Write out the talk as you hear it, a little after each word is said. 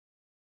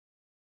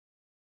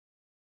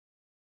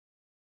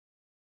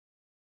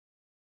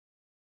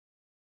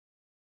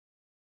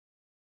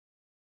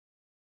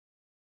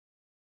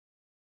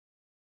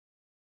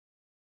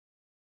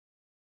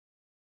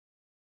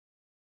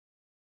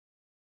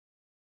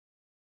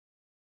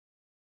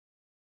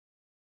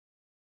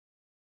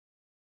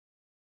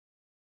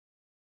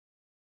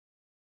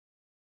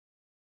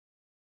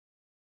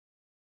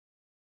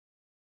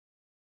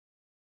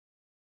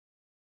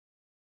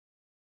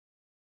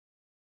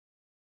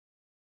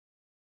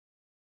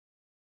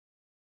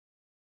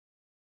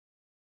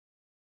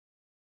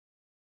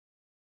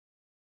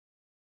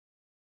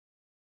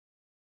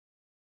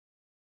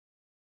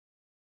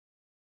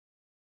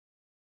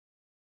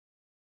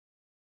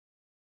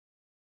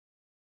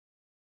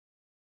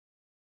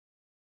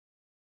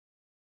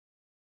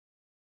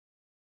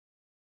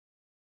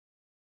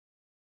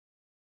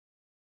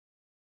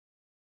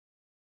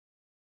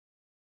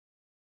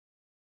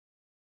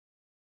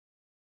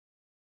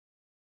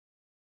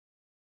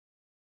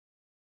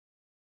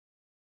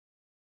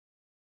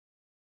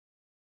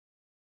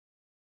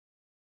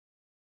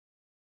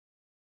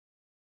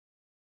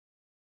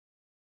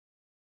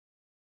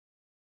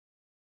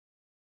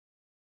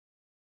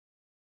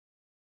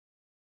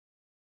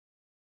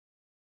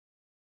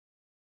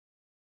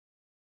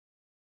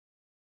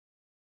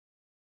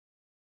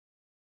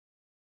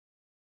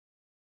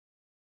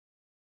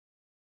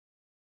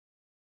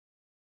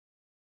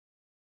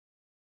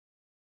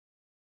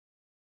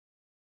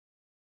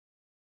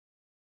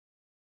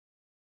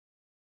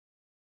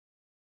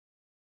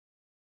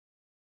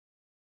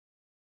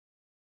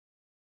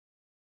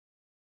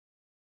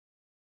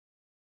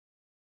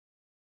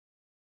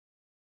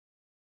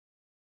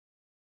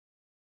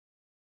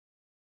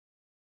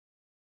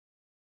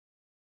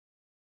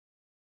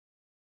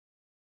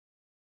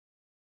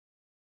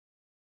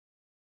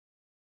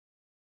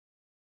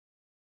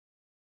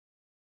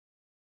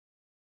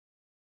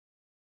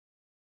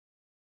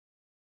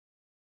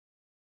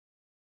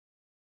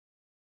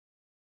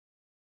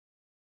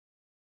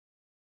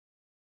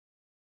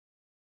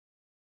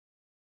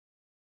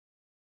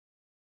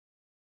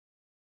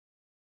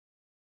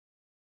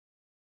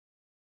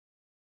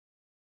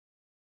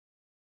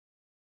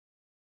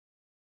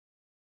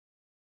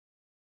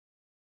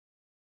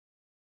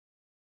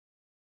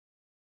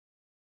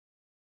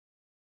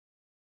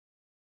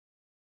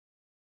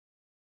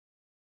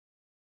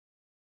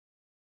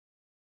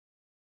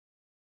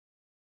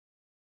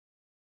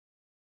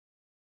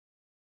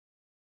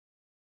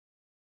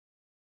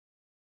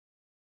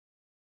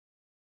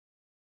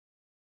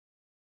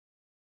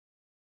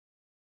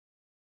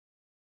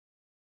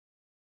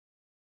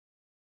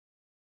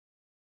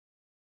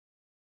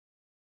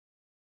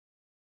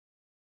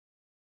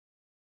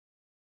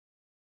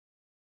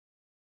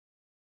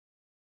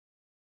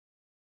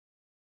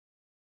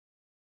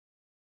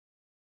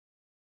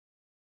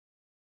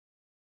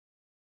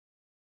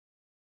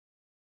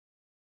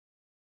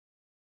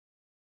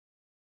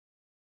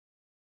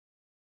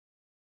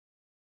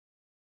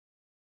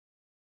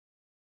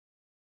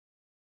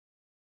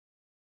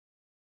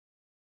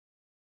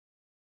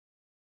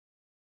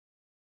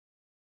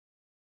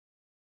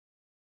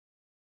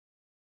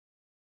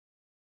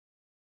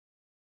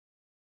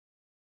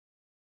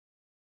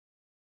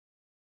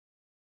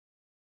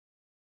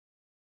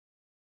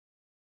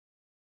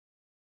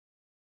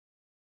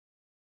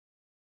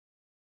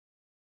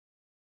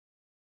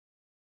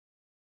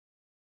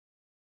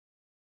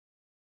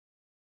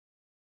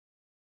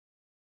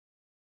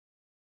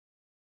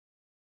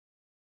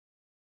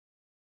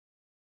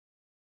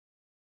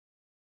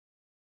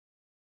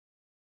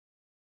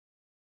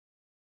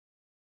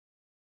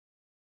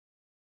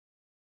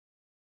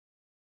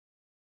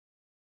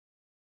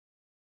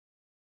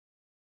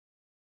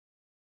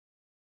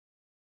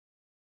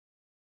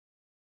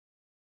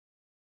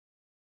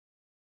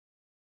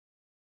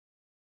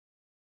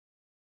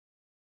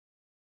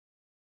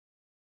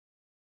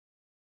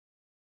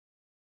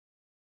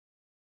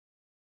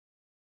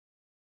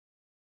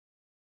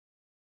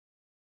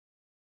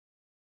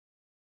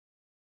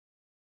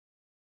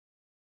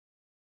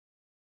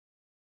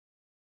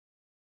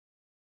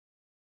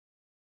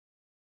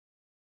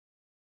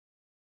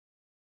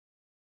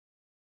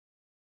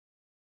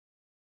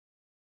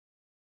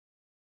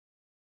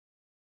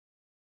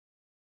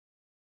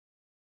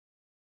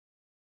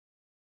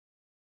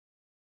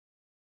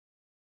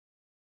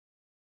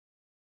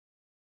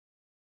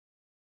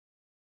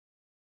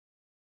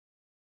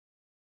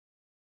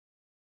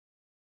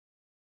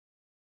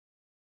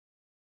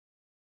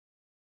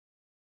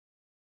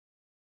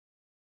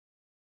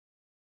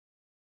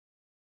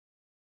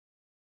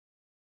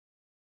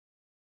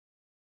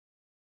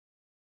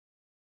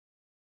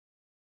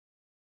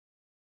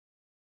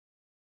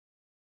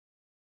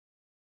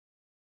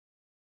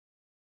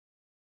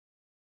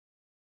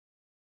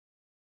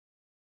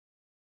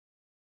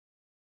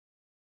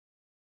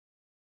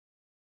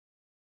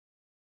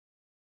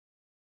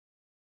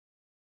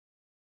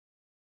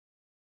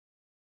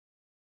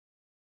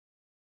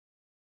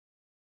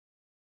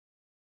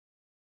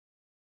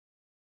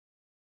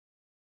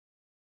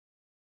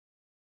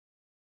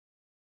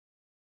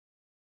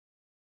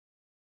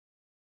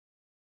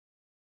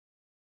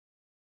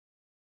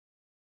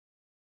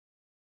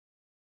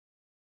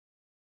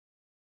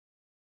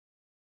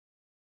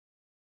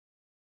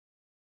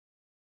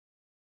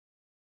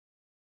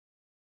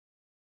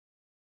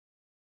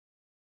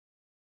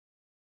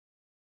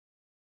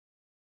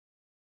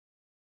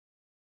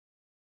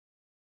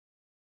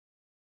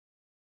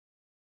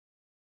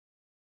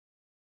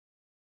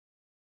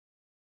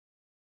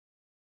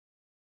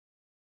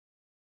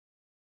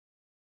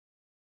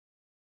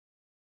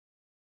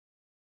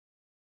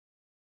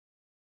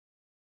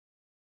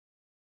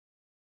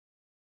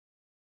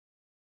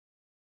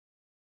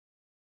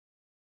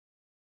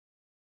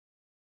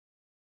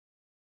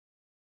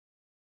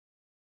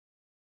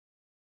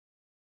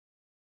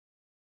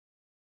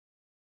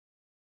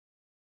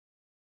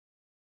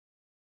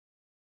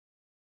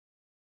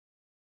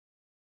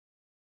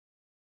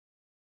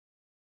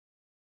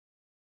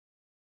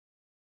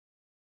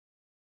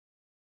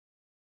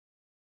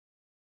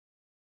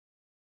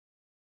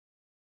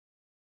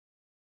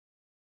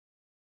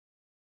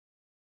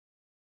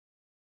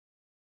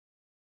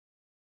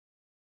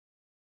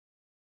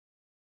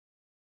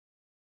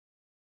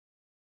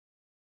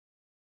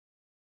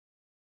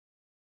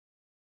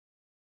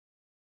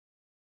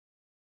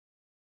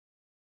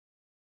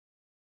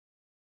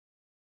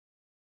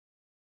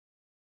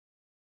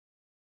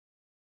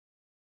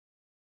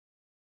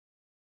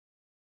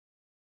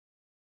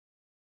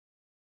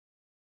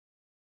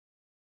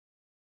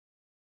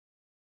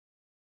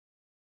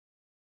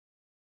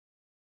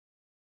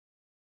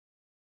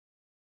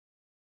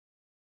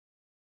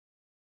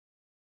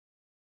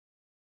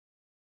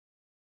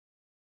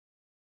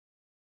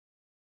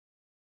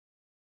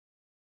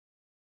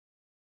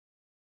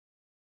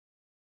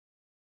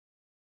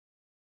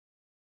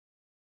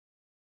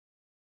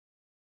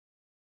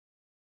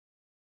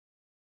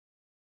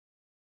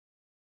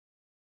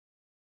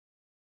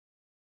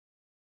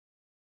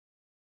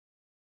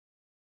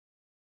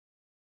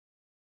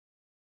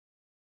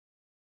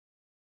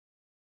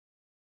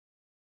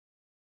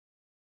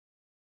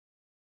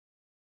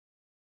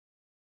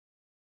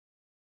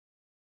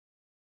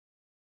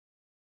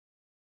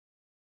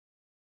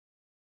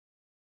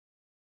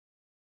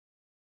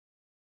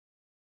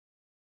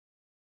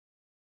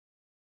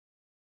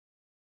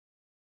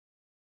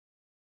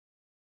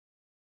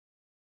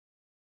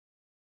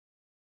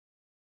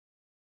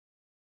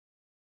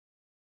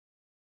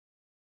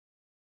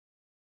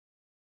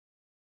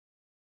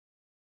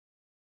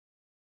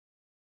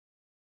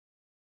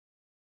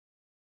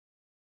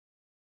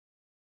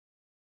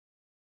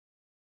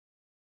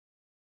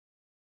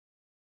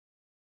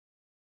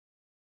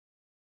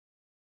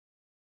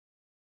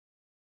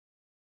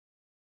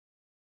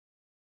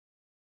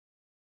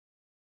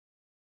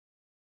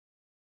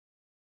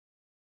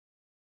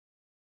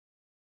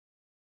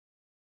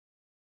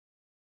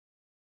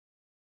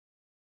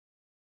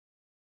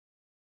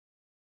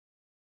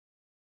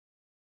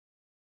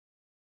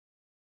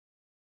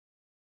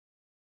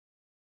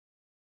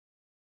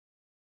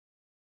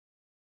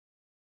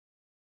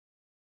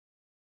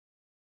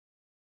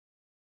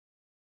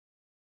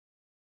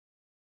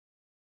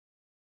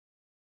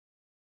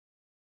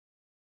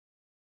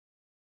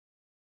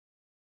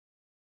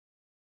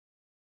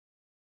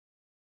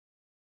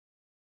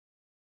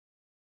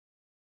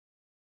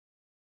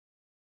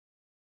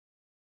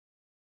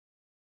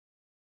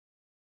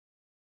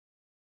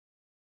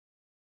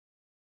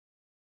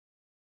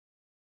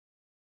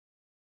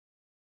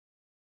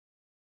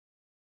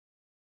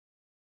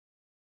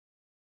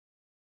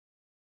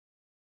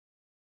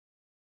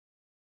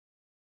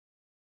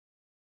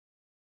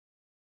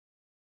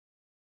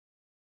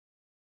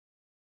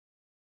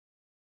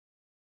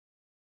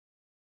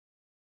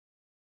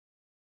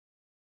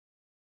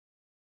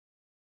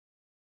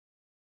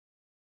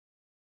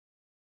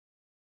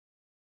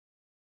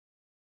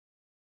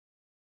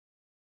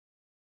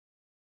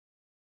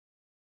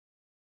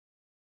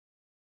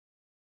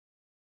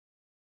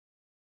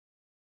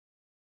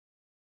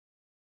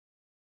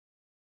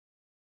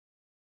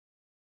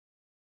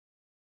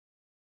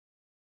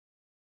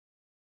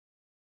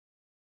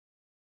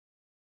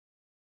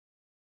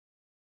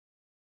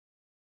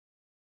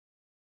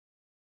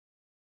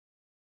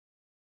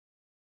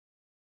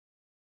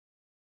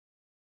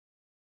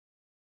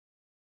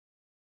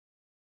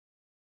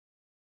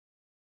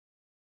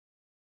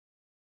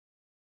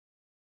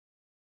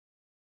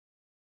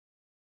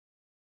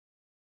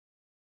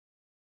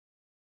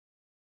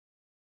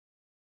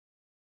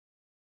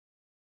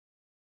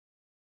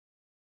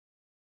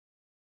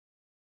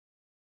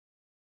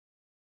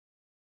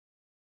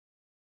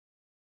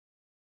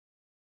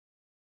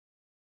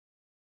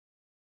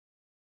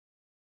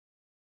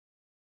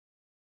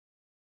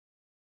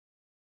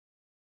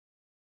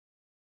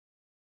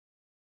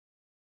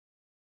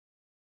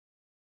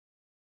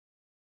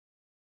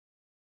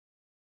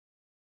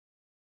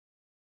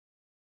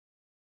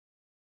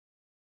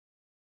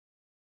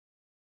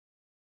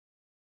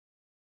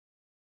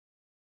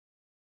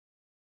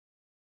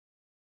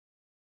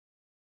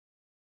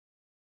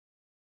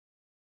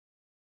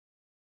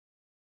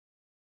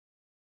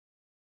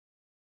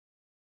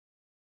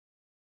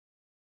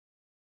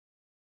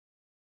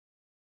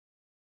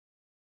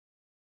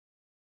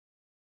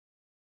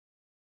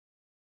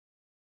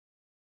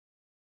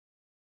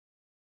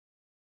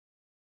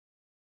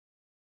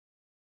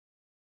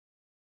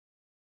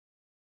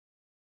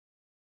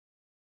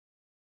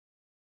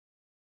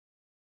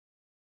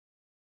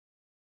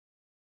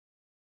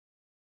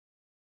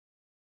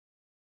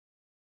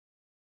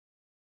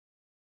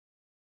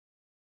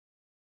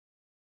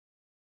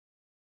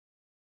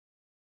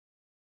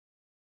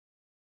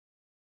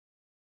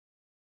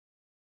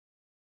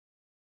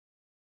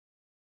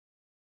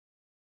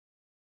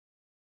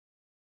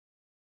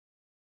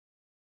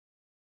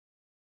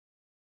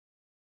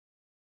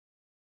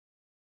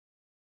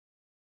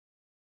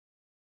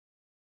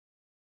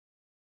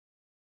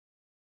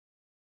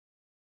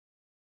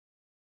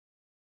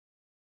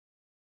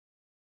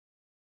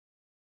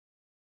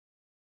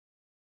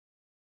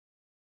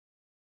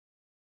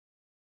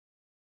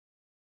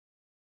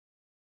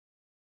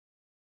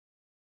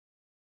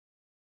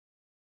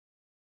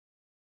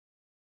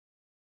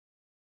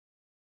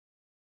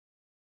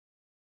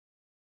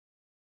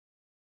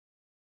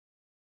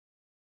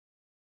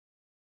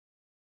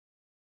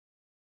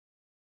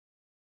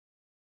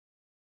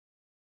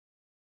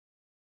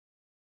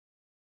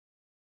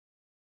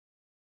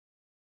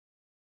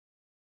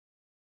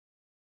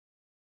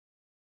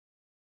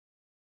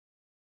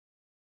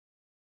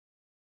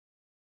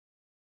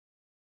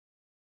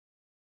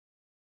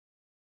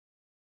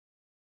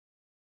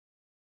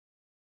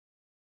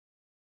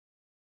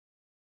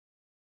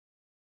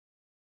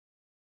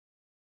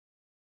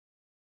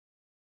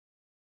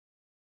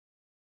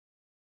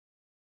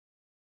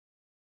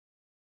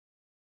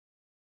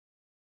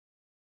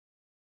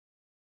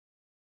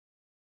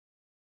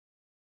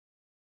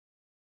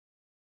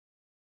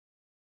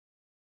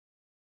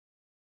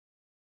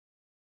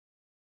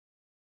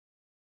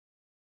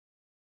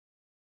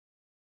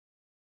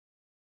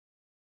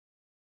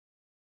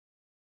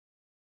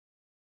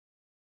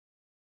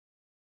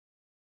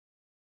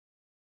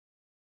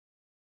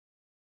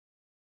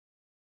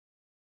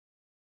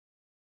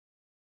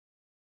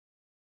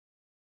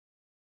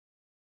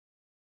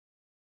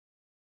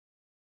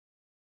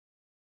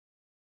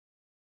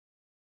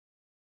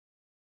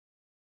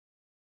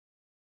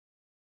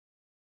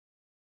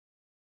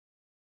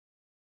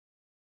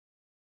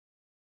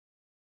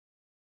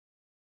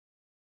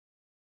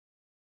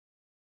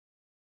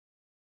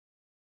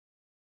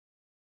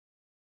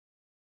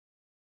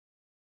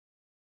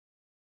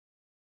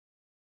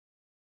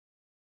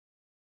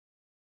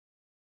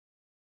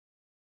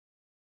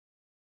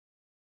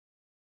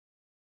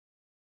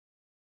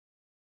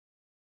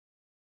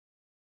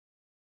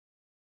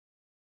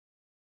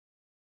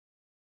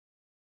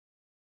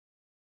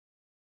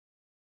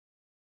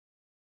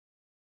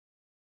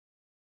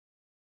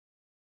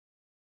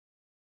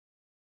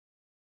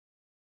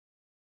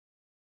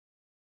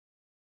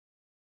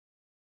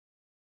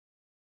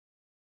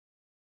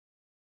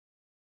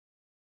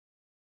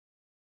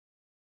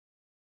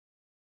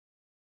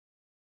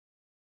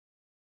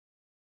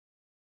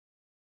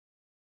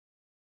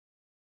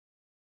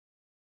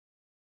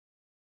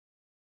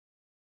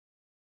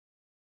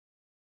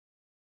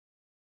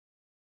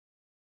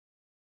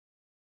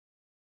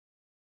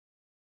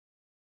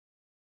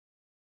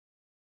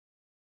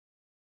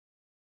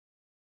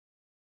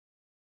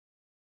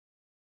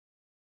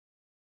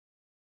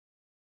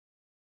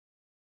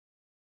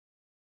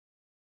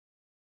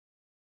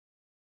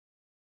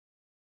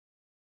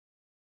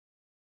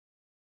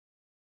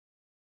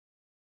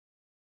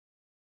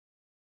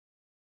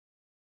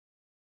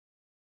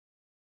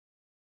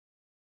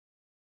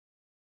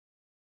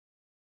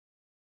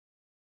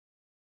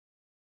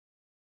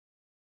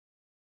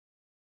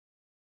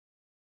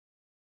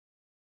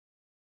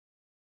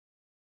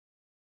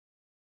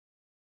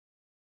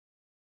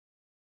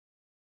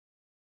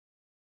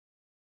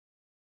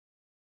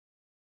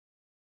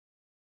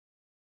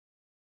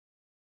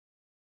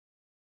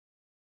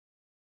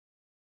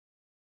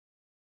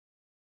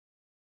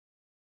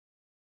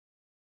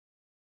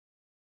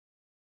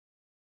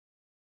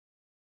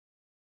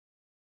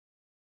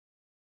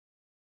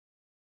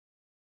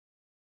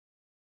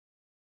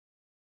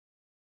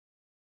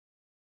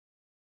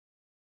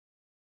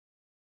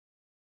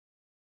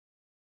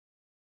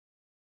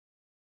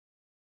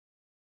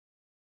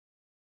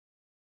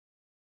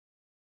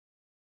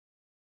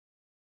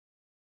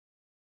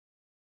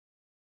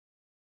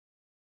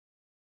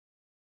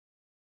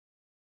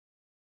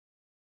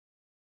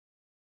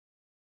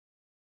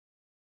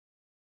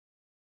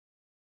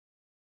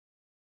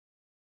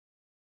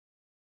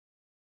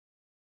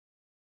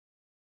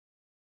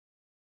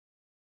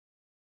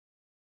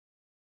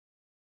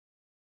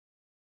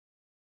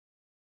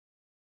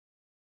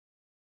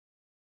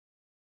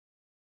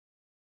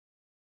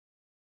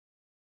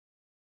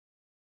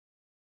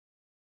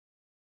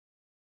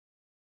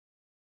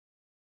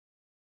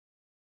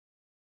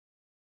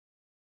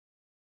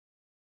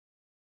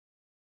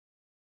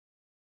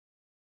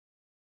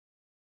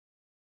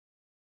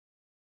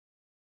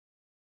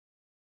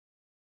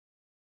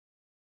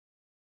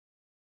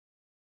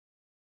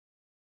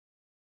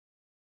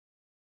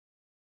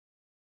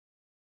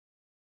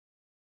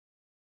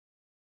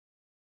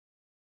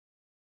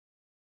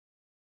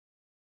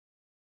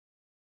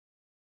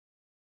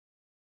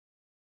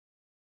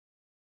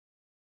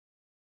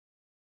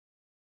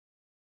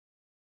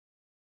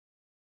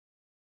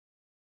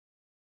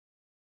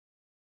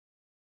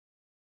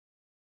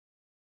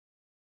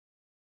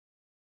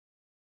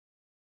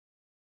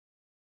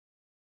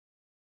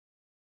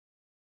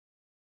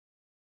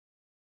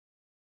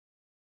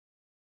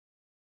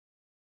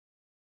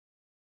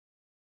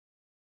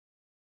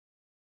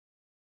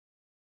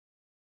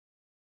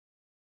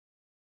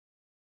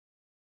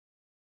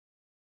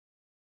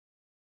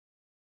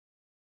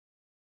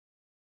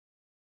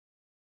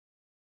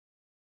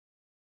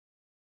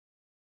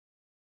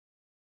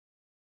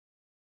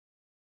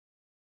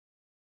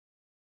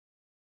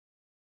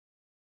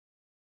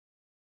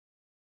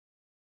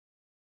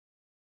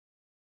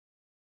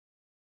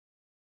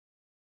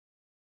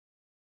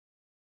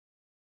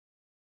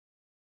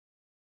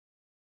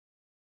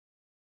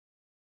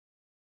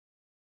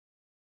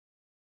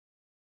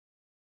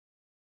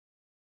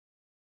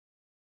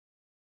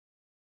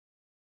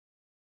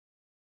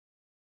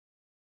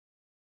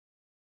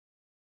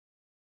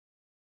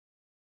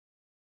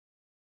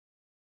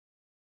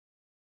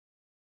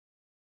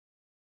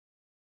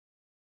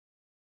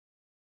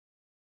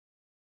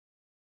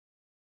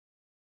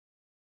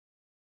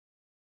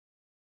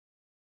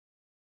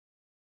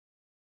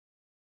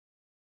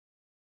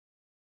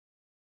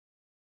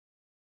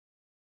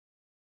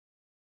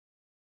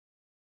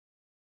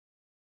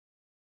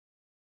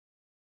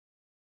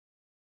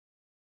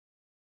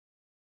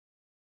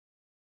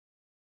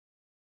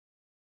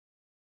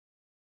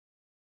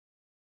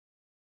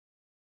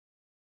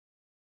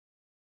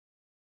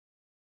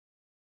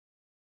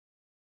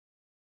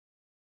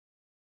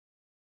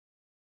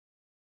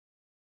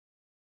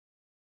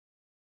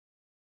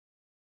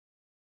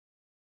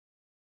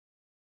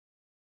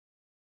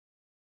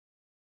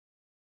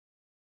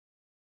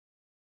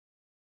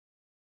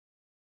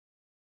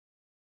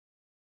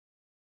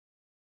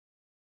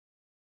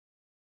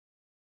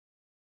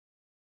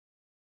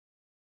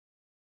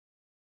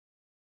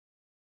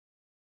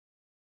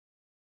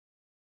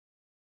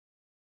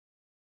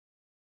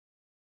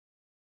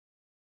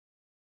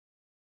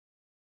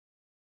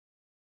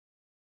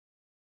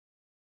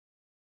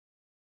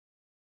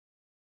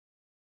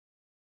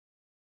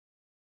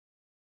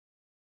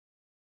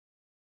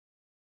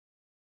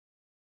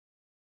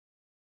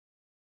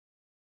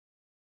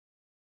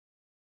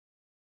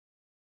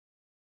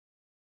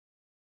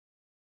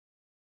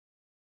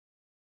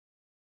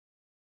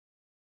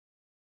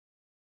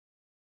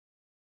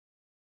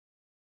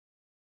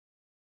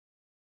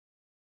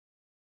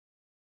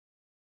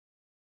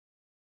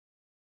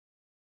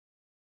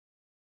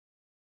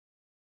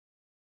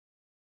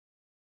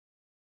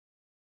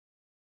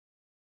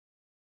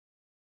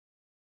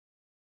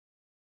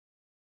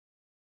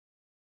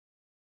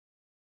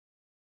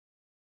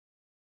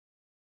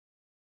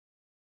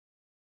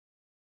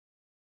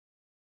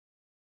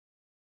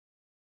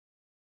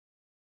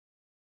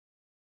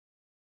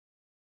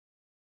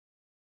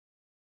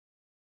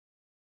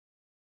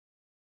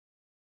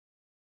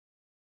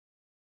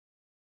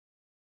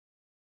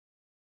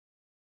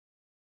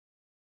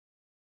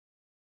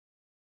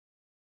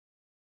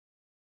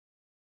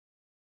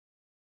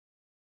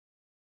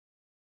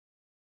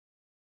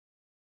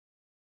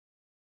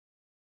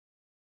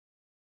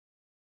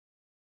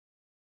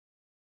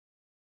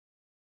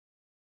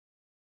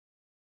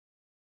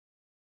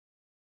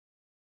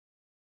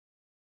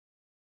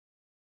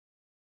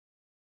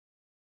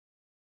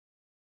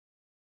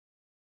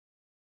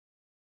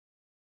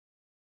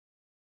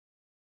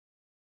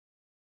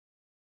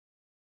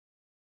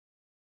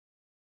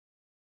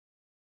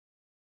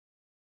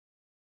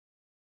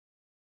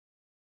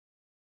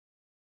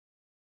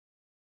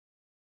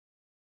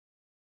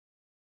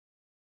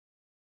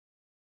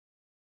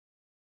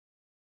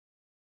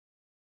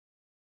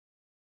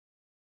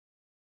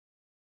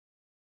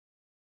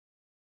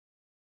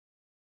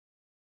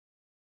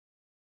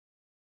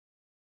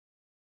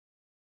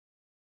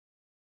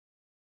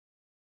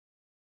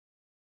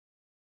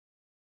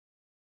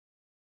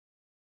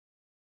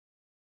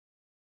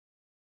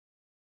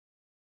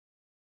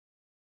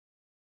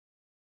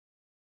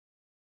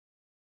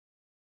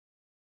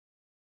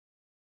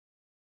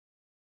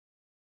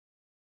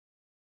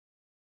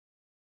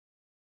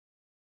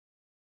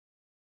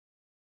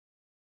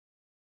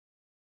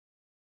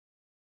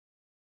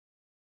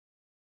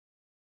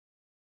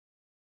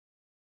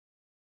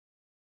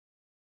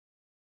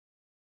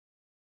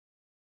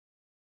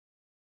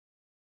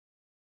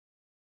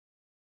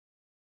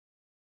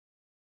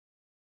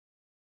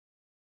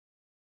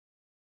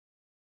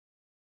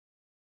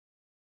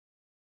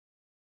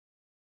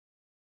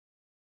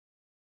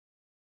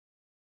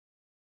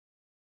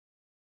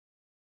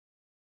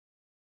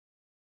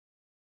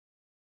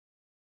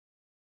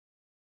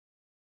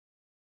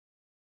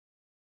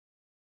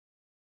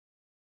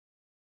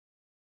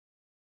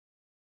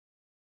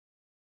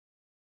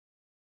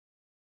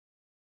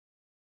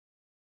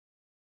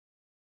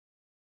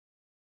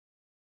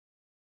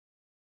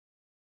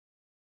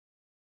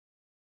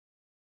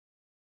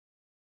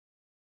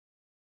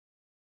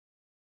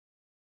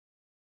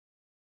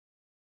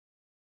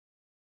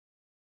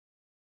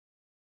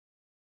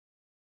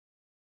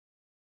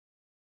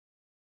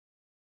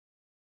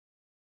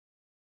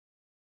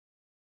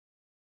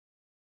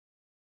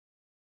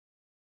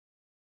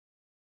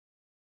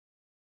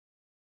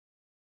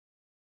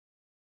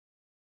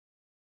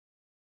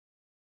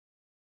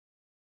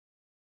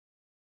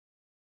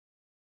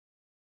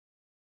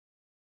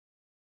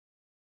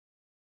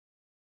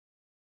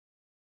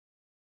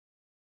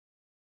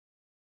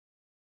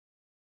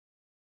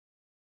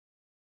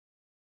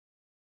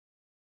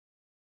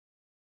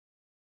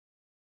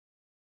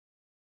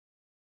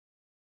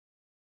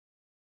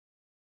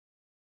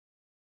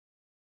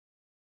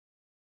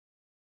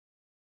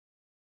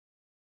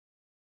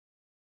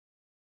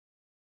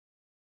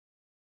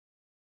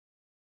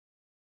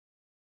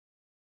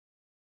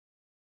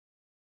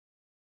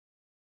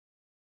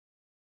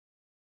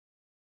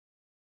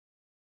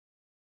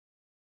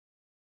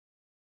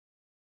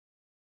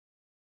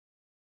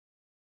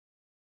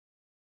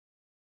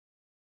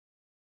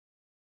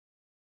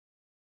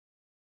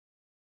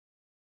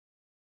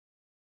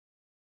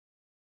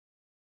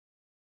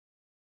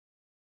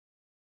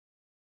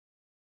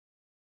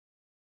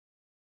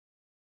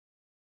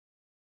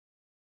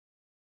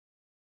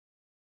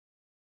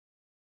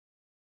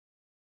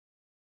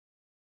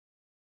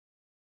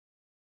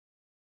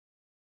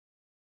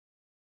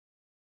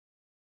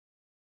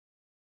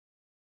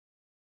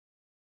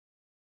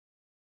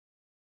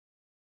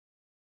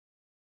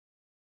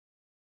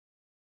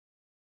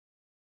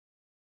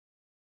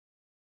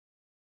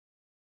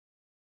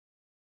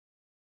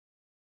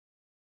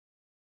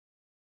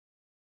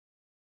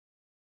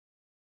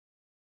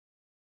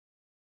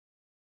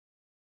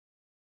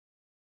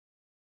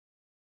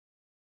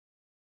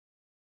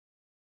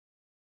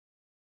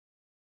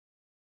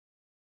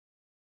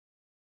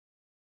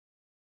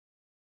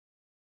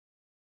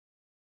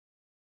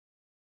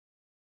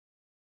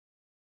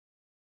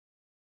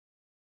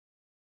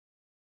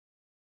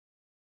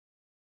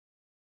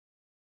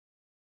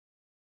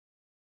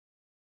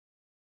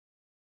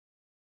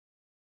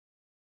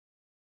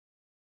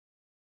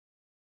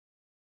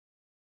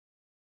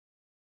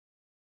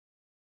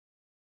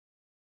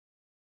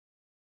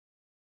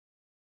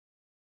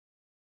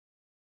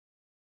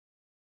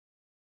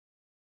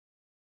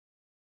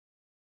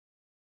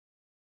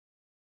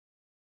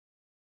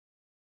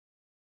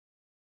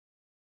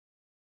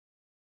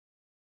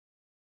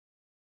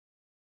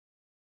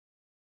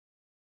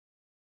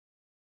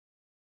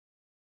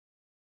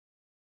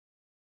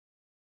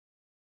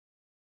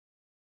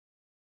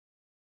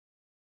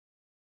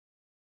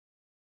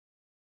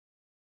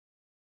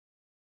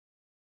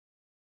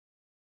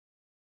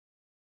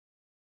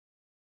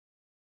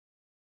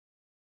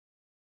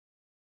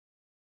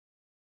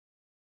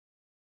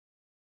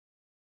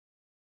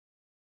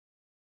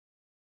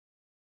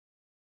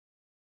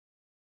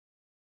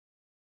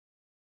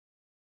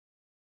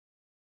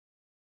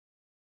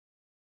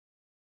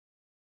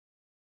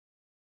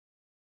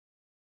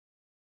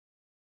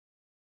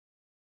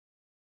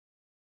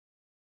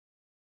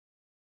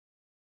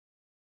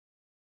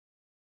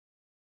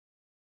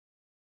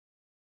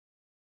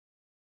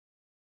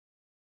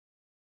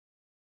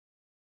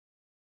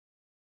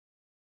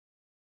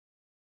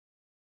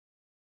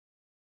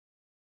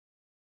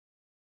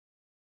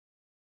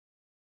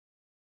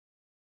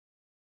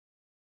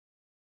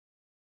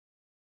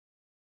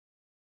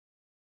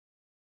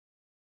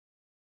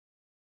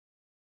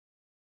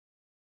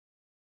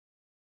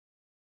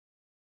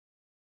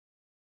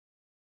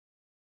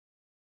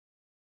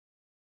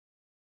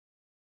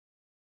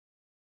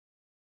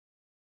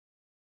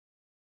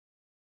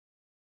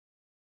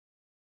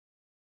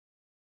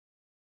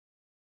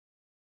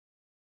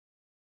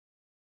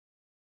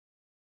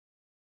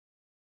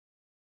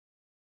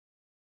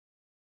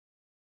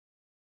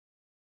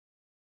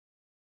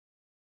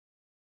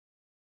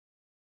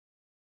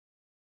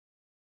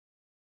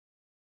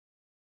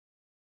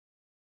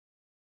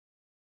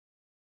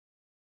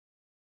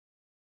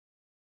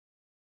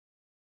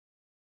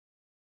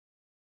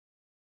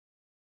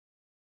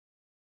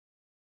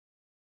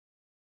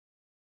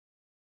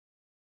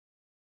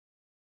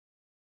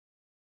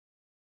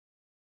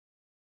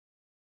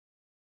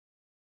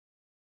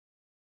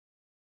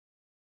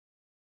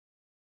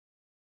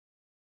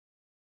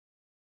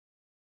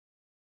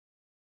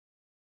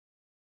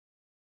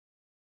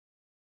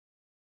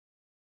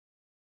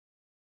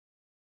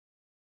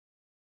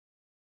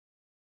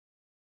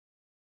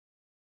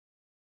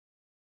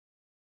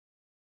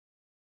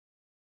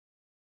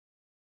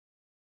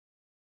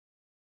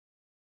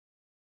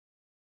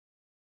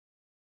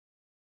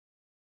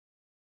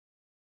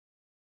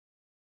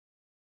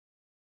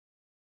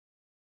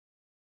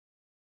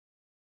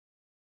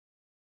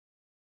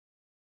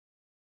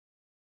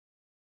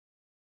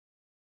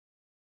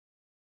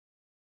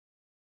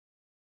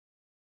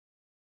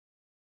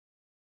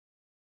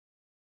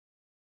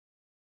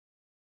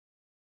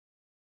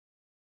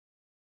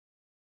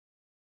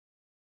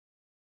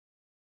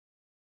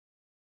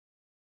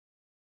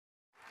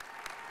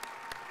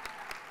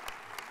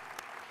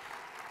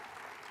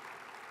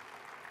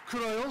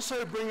Could I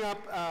also bring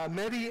up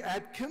Maddie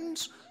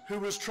Atkins, who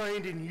was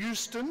trained in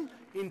Houston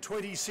in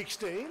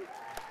 2016?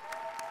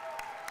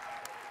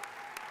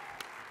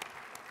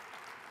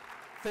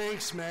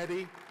 Thanks,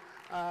 Maddie.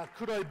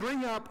 Could I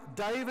bring up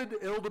David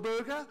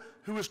Elderberger,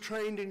 who was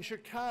trained in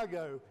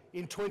Chicago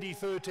in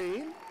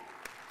 2013?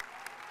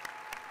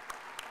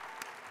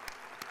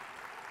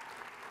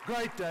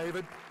 Great,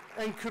 David.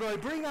 And could I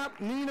bring up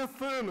Nina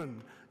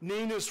Furman?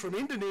 Nina's from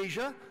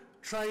Indonesia,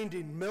 trained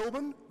in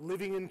Melbourne,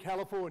 living in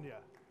California.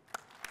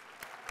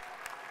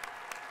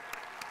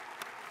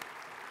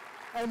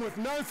 And with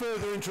no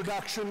further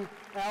introduction,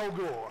 Al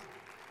Gore.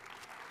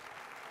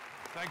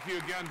 Thank you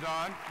again,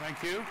 Don.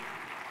 Thank you.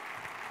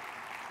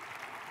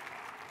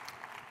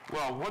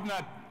 Well, wasn't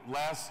that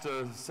last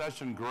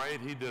session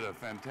great? He did a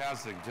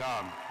fantastic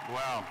job.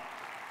 Wow.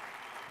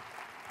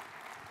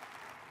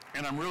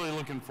 And I'm really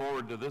looking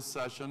forward to this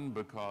session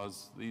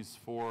because these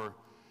four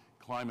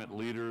climate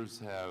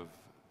leaders have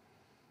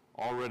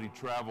already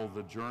traveled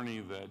the journey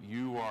that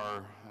you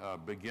are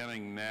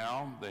beginning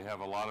now. They have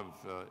a lot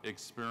of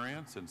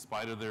experience in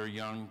spite of their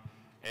young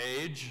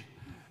age,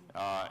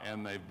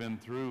 and they've been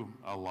through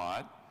a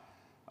lot.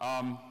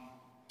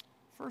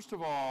 First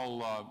of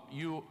all,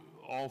 you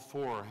all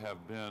four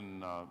have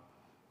been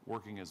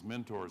working as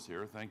mentors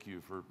here. Thank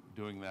you for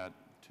doing that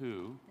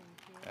too. Thank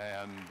you.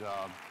 And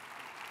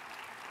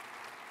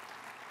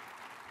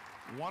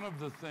one of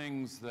the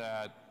things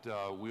that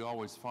we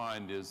always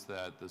find is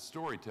that the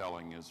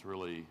storytelling is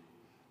really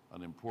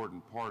an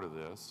important part of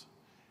this.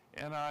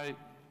 And I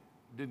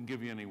didn't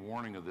give you any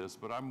warning of this,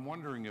 but I'm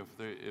wondering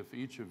if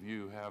each of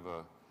you have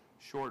a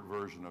short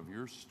version of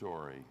your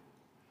story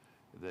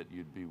that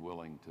you'd be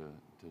willing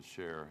to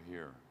share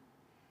here.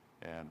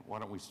 And why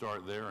don't we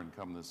start there and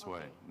come this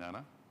way.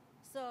 Nana?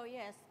 So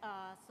yes,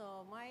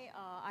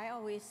 I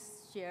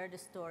always share the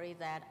story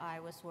that I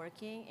was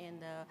working in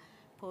the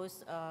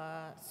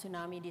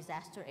post-tsunami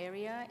disaster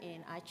area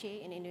in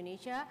Aceh in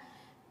Indonesia,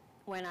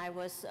 when I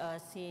was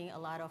seeing a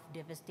lot of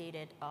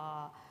devastated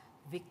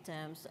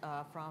victims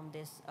from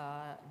this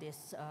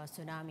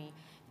tsunami.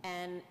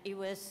 And it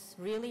was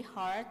really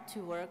hard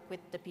to work with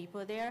the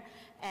people there.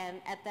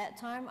 And at that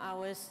time, I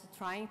was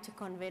trying to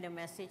convey the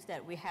message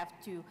that we have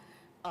to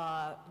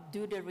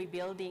do the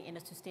rebuilding in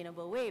a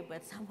sustainable way,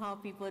 but somehow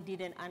people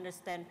didn't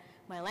understand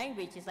my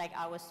language. It's like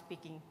I was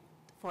speaking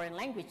foreign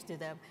language to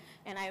them.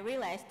 And I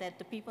realized that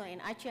the people in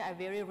Aceh are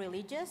very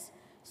religious,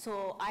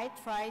 so I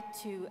tried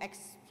to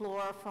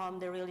explore from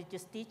the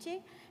religious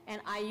teaching,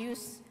 and I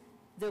use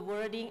the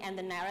wording and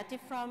the narrative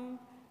from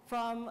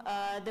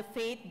the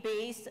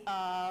faith-based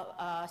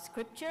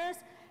scriptures,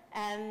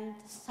 and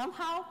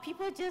somehow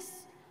people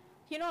just,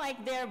 you know,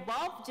 like their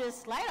bulb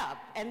just light up,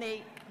 and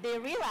they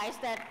realize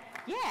that,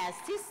 yes,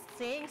 she's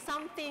saying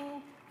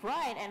something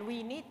right, and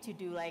we need to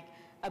do like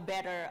a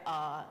better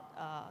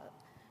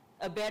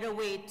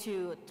way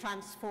to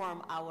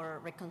transform our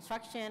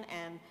reconstruction.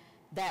 And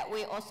that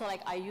way also,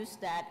 like, I use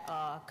that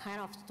kind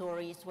of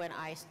stories when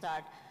I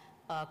start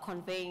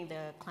conveying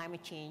the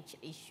climate change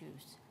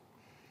issues.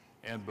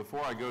 And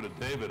before I go to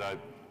David, I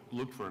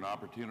looked for an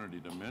opportunity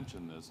to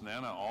mention this.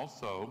 Nana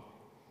also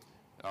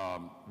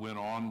went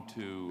on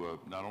to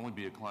not only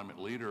be a climate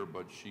leader,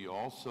 but she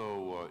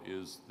also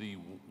is the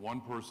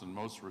one person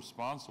most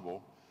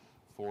responsible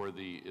for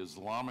the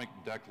Islamic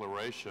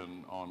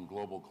Declaration on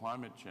Global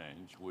Climate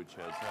Change, which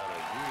has had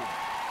a huge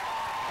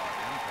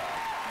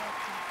impact.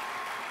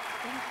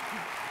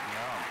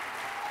 Yeah.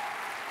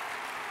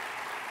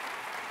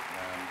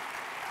 And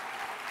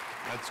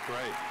that's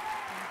great.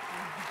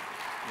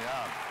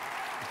 Yeah.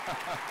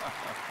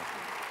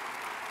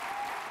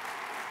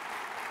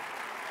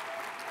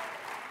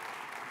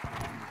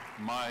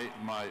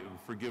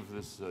 Forgive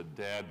this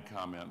dad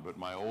comment, but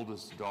my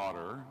oldest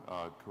daughter,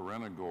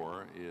 Corinna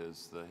Gore,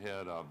 is the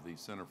head of the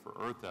Center for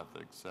Earth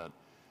Ethics at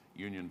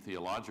Union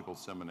Theological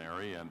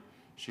Seminary, and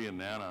she and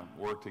Nana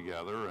work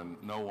together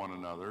and know one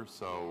another.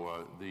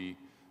 So the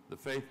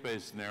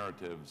faith-based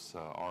narratives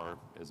are,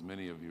 as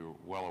many of you are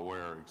well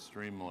aware,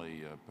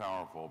 extremely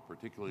powerful,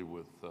 particularly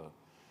with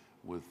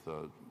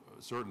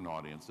certain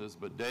audiences.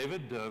 But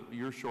David,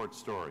 your short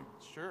story.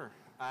 Sure.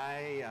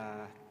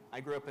 I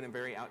grew up in a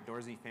very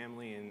outdoorsy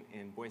family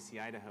in Boise,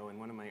 Idaho, and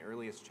one of my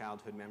earliest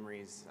childhood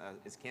memories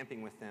is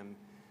camping with them,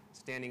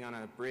 standing on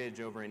a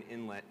bridge over an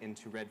inlet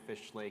into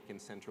Redfish Lake in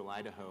central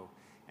Idaho,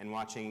 and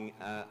watching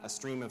a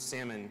stream of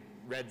salmon,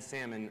 red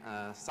salmon,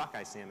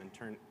 sockeye salmon,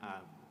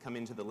 come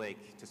into the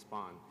lake to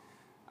spawn.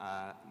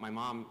 My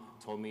mom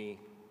told me,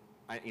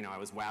 I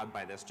was wowed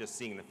by this, just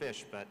seeing the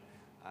fish, but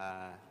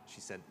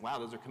she said, "Wow,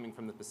 those are coming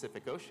from the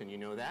Pacific Ocean. You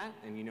know that?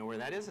 And you know where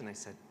that is?" And I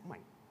said, "Oh my."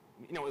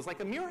 It was like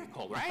a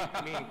miracle, right?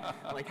 I mean,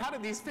 like, how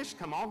did these fish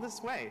come all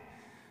this way?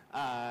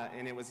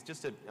 And it was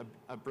just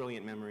a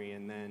brilliant memory.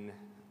 And then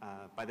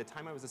by the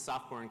time I was a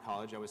sophomore in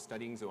college, I was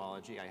studying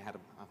zoology. I have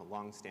a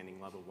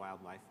long-standing love of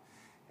wildlife.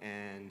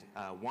 And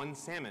one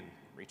salmon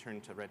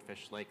returned to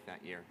Redfish Lake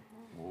that year.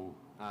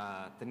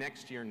 The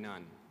next year,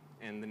 none.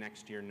 And the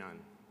next year, none.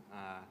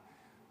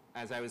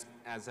 as I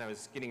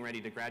was getting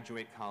ready to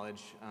graduate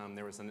college,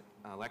 there was an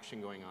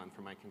election going on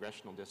for my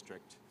congressional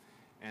district.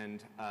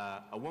 And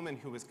a woman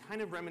who was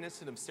kind of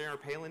reminiscent of Sarah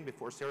Palin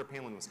before Sarah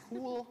Palin was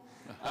cool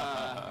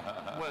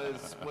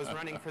was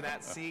running for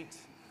that seat.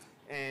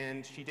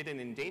 And she did an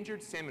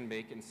endangered salmon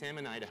bake in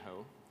Salmon,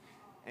 Idaho.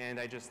 And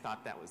I just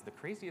thought that was the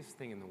craziest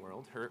thing in the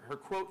world. Her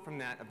quote from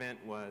that event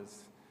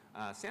was,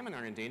 "Salmon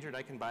are endangered,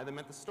 I can buy them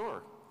at the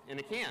store in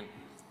a can."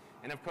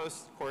 And of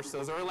course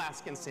those are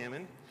Alaskan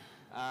salmon.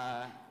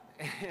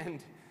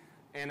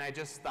 And I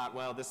just thought,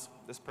 well, this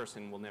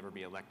person will never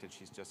be elected.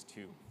 She's just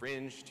too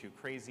fringe, too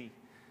crazy.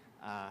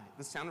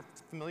 This sound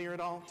familiar at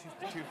all?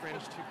 Too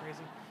fringe, too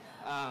crazy?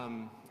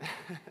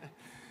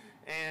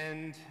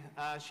 And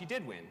she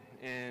did win.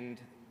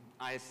 And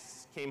I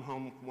came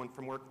home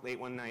from work late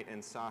one night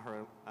and saw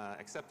her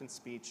acceptance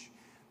speech.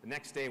 The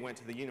next day, went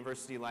to the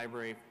university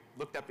library,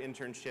 looked up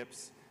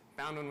internships,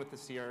 found one with the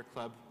Sierra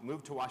Club,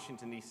 moved to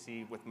Washington,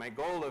 D.C. with my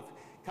goal of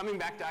coming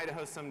back to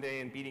Idaho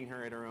someday and beating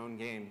her at her own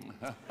game.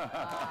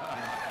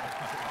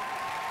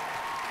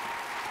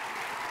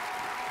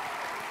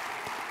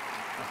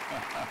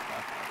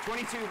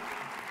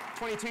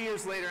 22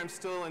 years later, I'm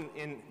still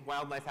in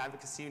wildlife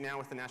advocacy now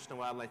with the National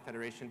Wildlife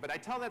Federation. But I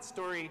tell that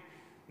story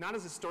not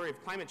as a story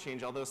of climate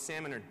change, although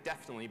salmon are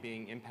definitely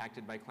being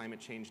impacted by climate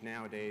change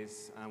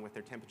nowadays with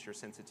their temperature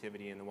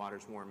sensitivity and the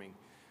water's warming.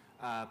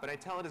 But I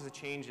tell it as a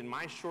change in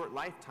my short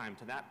lifetime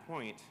to that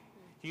point.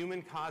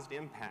 Human-caused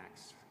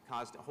impacts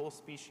caused a whole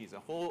species, a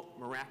whole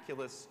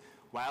miraculous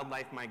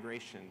wildlife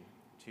migration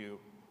to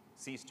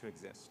cease to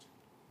exist.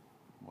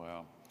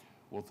 Wow.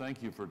 Well,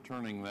 thank you for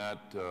turning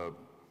that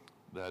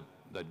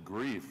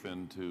grief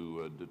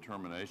into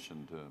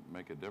determination to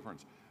make a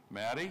difference.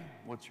 Maddie,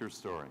 what's your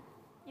story?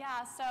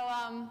 Yeah, so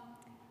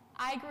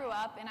I grew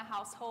up in a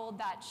household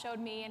that showed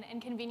me an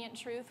inconvenient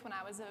truth when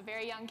I was a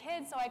very young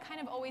kid, so I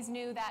kind of always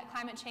knew that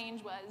climate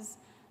change was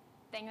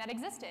a thing that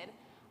existed.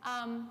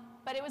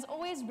 But it was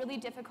always really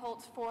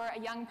difficult for a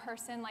young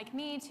person like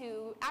me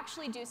to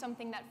actually do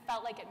something that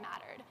felt like it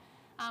mattered.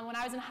 When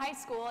I was in high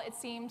school, it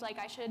seemed like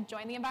I should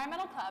join the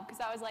environmental club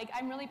because I was like,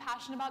 I'm really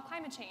passionate about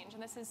climate change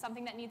and this is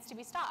something that needs to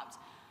be stopped.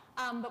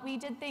 But we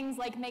did things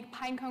like make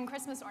pine cone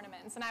Christmas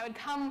ornaments, and I would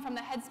come from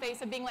the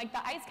headspace of being like,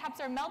 the ice caps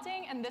are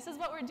melting and this is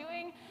what we're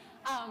doing.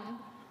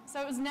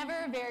 So it was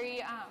never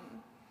very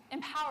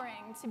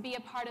empowering to be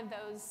a part of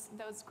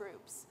those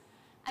groups.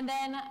 And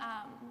then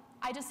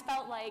I just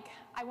felt like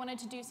I wanted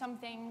to do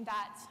something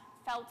that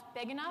felt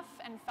big enough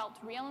and felt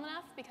real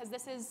enough, because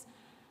this is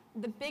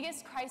the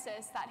biggest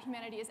crisis that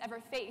humanity has ever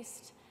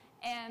faced.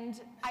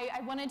 And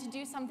I wanted to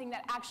do something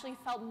that actually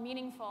felt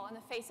meaningful in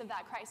the face of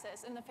that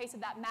crisis, in the face of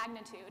that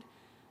magnitude.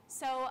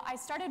 So I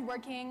started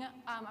working.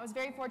 I was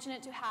very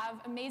fortunate to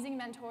have amazing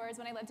mentors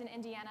when I lived in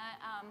Indiana.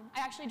 I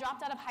actually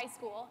dropped out of high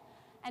school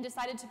and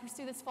decided to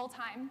pursue this full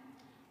time.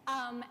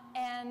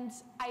 And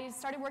I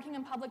started working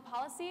in public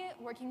policy,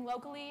 working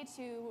locally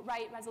to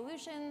write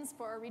resolutions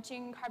for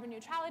reaching carbon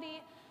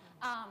neutrality.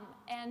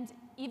 And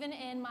even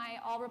in my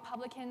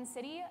all-Republican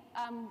city,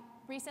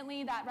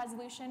 recently that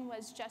resolution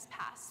was just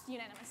passed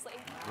unanimously.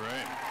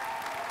 Great.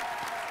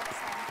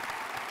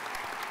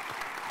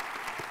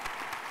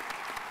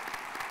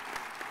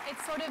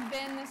 It's sort of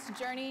been this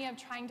journey of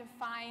trying to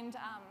find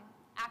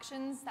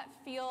actions that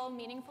feel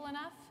meaningful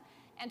enough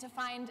and to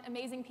find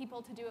amazing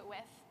people to do it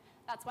with.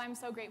 That's why I'm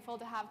so grateful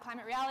to have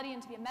Climate Reality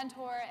and to be a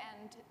mentor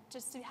and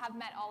just to have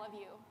met all of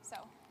you. So.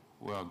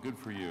 Well, good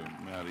for you,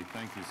 Maddie.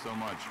 Thank you so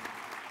much.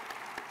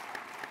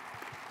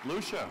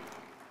 Lucia.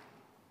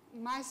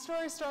 My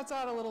story starts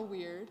out a little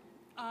weird.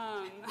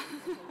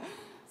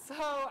 So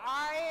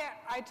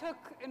I took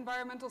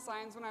environmental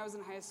science when I was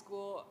in high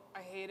school.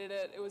 I hated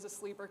it. It was a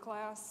sleeper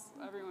class.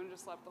 Everyone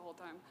just slept the whole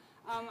time.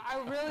 I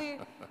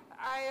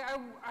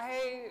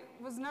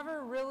was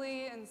never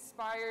really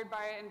inspired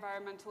by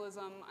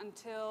environmentalism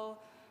until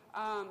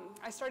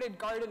I started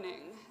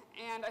gardening.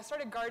 And I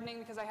started gardening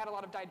because I had a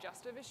lot of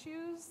digestive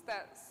issues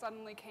that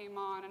suddenly came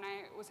on, and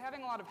I was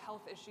having a lot of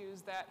health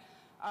issues that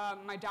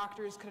my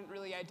doctors couldn't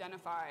really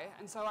identify.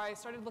 And so I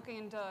started looking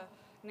into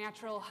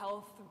natural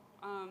health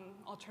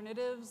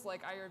alternatives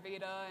like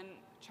Ayurveda and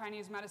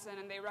Chinese medicine,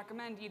 and they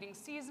recommend eating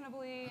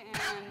seasonably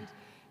and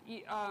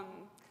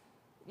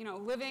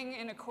living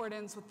in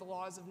accordance with the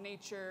laws of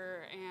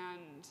nature.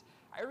 And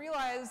I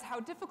realized how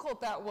difficult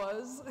that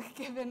was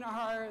given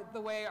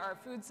the way our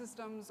food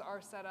systems are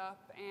set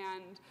up.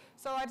 And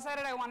so I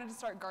decided I wanted to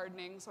start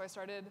gardening. So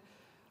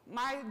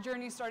my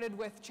journey started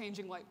with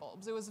changing light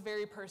bulbs. It was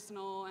very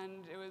personal,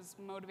 and it was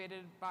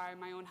motivated by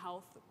my own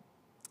health.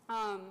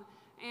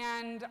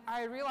 And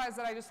I realized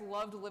that I just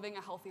loved living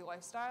a healthy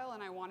lifestyle,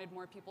 and I wanted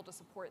more people to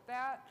support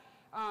that.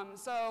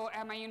 So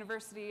at my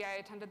university, I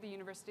attended the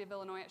University of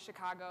Illinois at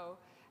Chicago,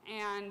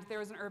 and there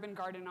was an urban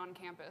garden on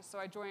campus. So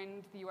I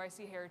joined the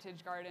UIC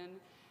Heritage Garden.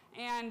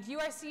 And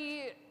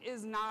UIC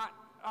is not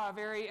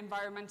very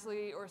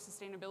environmentally or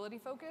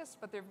sustainability focused,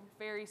 but they're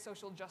very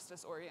social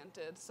justice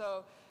oriented.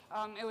 So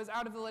it was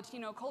out of the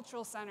Latino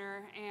Cultural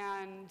Center,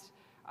 and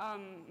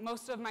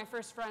Most of my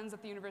first friends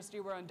at the university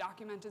were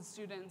undocumented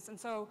students, and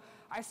so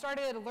I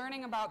started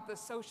learning about the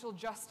social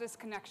justice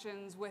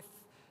connections with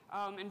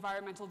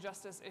environmental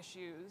justice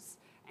issues,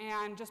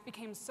 and just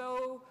became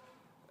so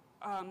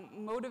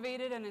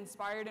motivated and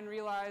inspired, and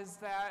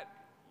realized that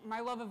my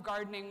love of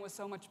gardening was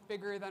so much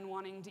bigger than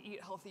wanting to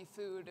eat healthy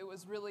food. It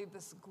was really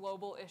this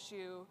global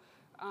issue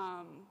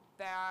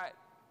that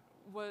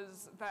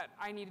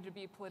I needed to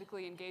be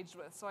politically engaged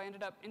with. So I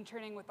ended up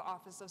interning with the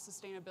Office of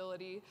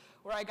Sustainability,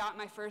 where I got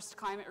my first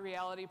climate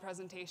reality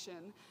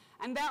presentation.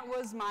 And that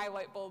was my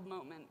light bulb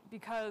moment,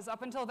 because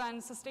up until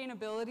then,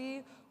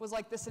 sustainability was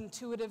like this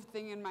intuitive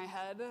thing in my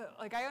head.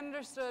 Like, I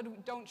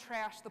understood, don't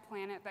trash the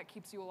planet, that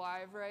keeps you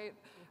alive, right?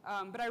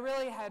 But I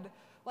really had,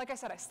 like I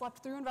said, I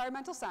slept through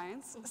environmental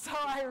science, so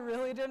I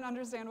really didn't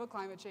understand what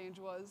climate change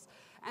was.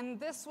 And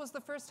this was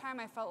the first time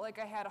I felt like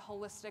I had a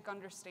holistic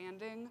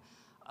understanding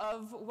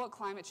of what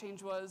climate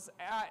change was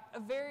at a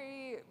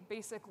very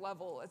basic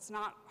level. It's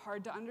not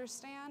hard to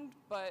understand,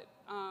 but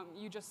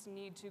you just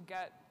need to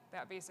get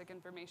that basic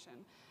information.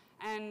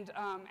 And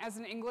as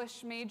an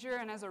English major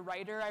and as a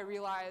writer, I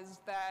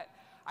realized that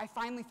I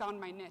finally found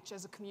my niche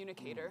as a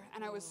communicator,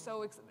 and I was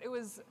so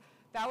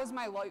that was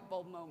my light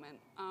bulb moment.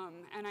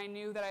 And I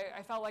knew that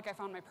I felt like I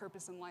found my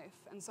purpose in life.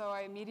 And so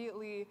I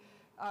immediately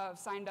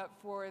signed up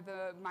for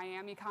the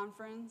Miami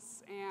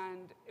conference,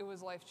 and it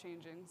was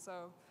life-changing.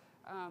 So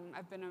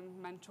I've been a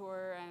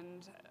mentor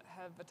and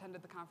have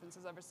attended the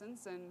conferences ever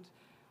since, and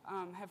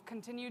have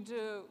continued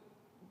to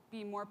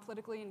be more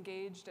politically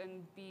engaged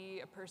and be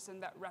a person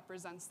that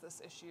represents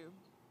this issue.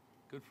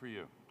 Good for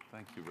you.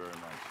 Thank you very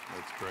much.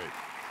 That's great.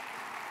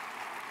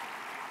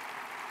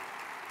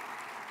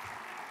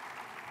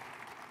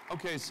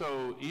 Okay,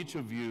 so each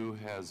of you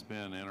has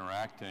been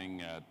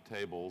interacting at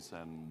tables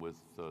and with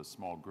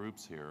small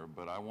groups here,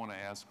 but I want to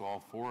ask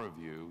all four of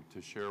you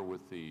to share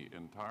with the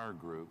entire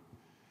group,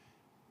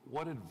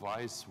 what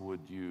advice would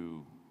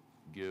you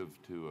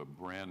give to a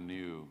brand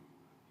new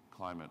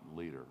climate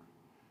leader?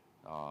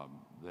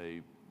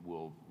 They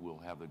will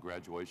have the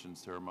graduation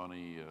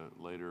ceremony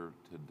later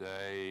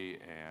today,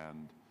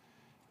 and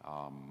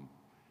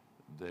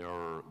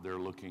they're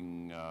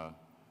looking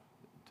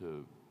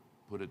to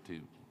put it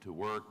to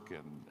work.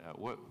 And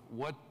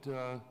what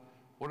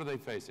are they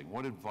facing?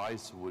 What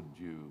advice would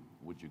you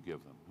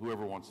give them?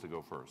 Whoever wants to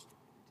go first.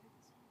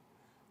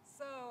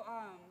 So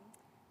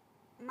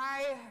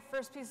my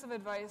first piece of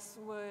advice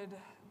would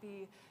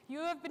be, you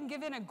have been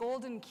given a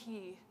golden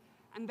key,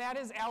 and that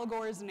is Al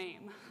Gore's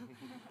name.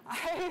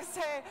 I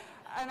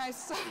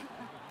say,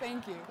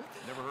 thank you.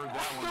 Never heard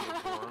that one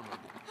before. But.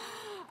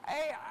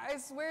 I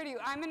swear to you,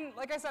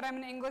 like I said, I'm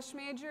an English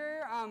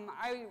major.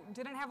 I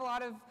didn't have a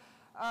lot of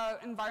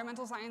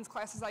environmental science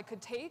classes I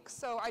could take,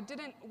 so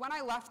when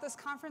I left this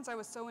conference, I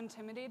was so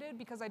intimidated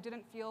because I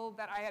didn't feel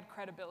that I had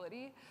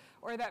credibility,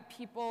 or that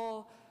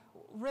people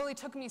really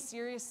took me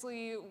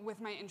seriously with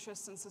my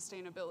interests in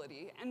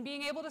sustainability. And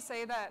being able to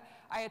say that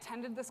I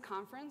attended this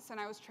conference and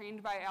I was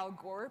trained by Al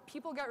Gore,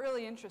 people got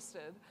really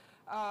interested.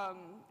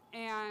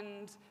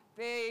 And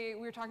we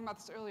were talking about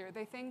this earlier,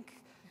 they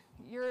think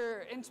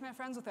you're intimate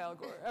friends with Al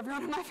Gore.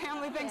 Everyone in my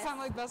family thinks I'm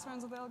like best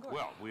friends with Al Gore.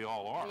 Well, we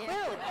all are. Yeah.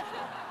 Clearly.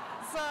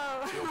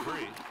 So, feel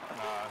free.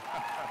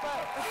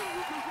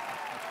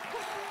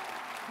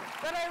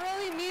 But I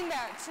really mean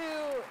that,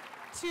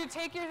 to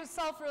take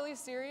yourself really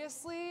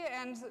seriously,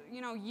 and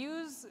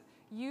use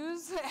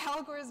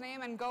Al Gore's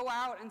name and go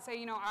out and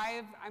say,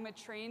 I'm a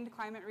trained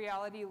climate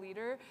reality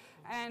leader,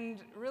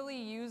 and really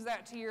use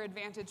that to your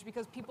advantage,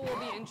 because people will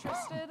be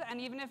interested, and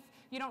even if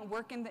you don't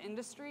work in the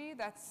industry,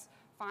 that's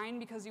fine,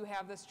 because you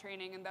have this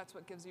training, and that's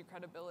what gives you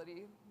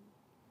credibility.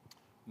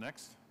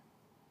 Next,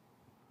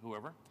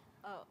 whoever.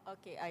 Oh,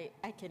 okay,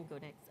 I can go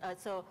next.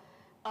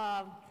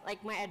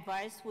 Like my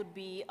advice would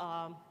be,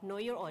 know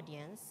your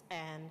audience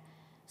and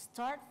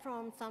start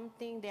from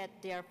something that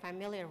they're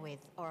familiar with,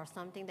 or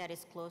something that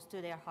is close to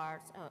their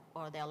hearts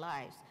or their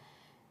lives.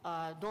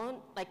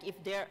 Don't,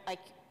 if they're,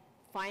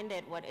 find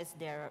out what is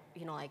their,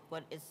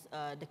 what is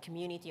the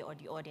community or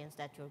the audience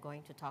that you're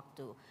going to talk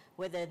to,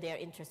 whether they're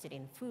interested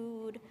in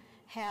food,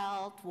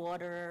 health,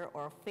 water,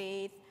 or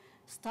faith.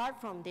 Start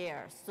from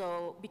there.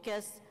 So,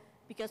 because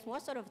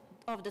most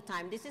of the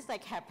time, this is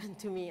happened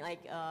to me,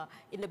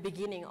 in the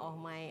beginning of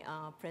my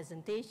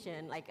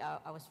presentation,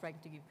 I was trying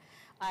to give,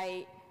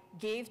 I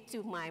gave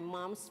to my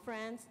mom's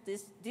friends.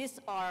 These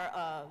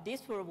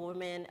were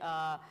women,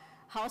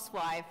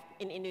 housewife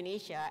in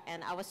Indonesia,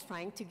 and I was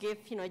trying to give,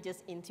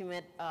 just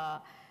intimate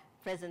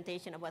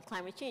presentation about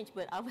climate change,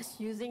 but I was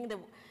using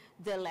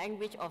the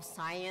language of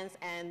science,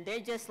 and they're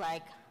just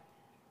like,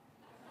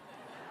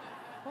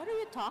 what are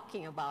you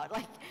talking about?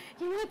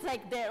 It's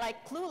they're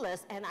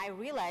clueless, and I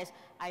realized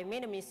I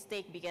made a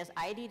mistake because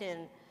I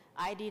didn't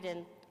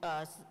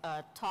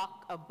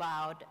talk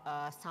about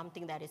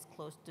something that is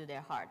close to their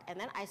heart. And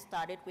then I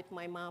started with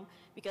my mom,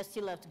 because she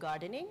loved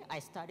gardening. I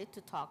started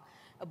to talk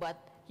about,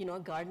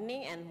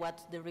 gardening and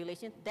what's the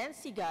relation. Then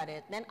she got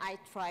it. Then I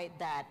tried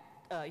that,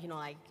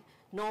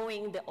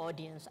 knowing the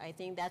audience. I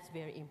think that's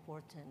very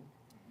important.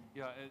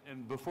 Yeah,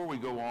 and before we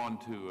go on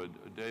to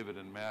David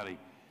and Maddie,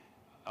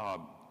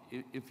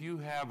 if you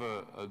have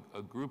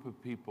a group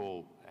of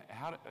people,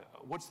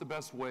 what's the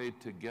best way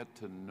to get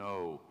to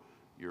know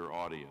your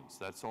audience?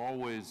 That's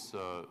always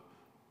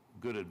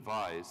good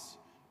advice,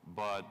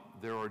 but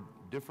there are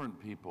different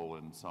people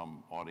in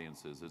some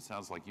audiences. It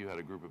sounds like you had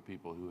a group of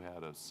people who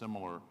had a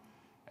similar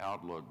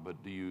outlook,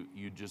 but do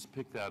you just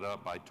pick that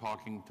up by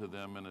talking to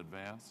them in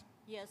advance?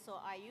 Yeah, so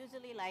I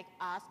usually like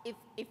ask,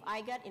 if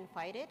I get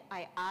invited,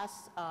 I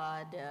ask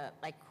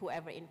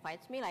whoever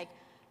invites me, like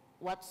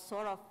what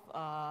sort of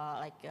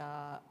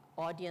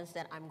audience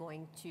that I'm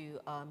going to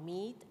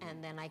meet,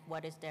 and then like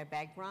what is their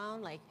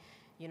background, like,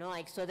 you know,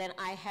 like, so then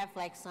I have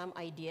like some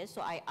ideas.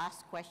 So I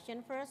ask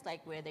question first,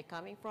 like where they're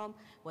coming from,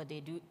 what do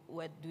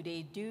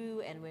they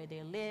do, and where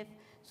they live.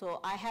 So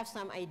I have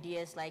some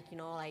ideas, like, you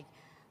know, like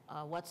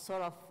what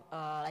sort of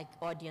like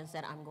audience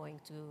that I'm going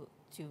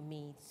to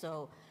meet.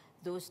 So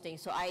those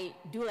things. So I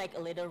do like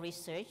a little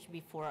research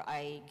before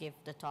I give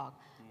the talk.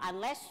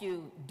 Unless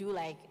you do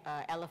like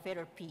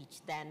elevator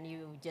pitch, then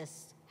you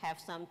just have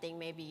something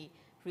maybe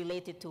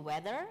related to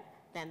weather,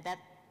 then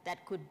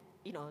that could,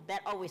 you know,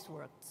 that always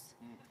works.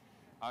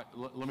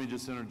 Let me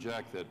just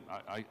interject that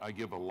I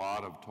give a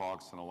lot of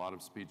talks and a lot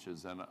of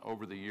speeches, and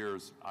over the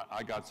years,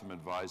 I got some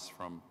advice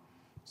from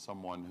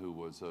someone who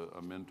was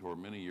a mentor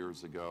many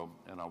years ago,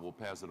 and I will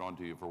pass it on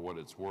to you for what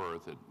it's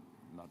worth.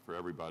 Not for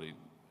everybody,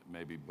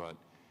 maybe, but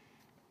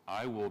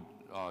I will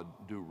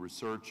do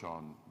research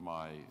on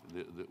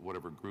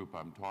whatever group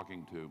I'm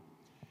talking to,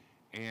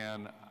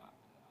 and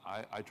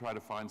I try to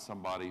find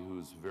somebody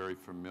who's very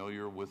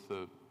familiar with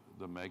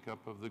the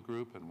makeup of the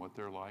group and what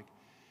they're like.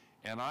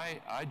 And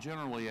I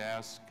generally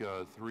ask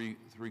three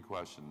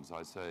questions.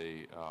 I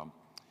say,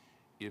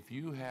 if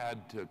you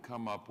had to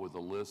come up with a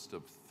list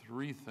of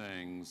 3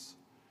 things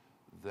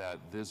that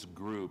this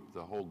group,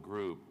 the whole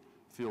group,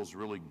 feels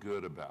really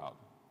good about,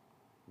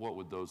 what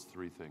would those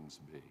 3 things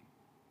be?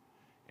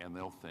 And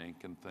they'll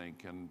think, and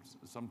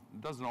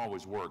it doesn't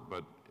always work,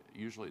 but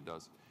usually it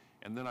does.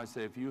 And then I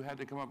say, if you had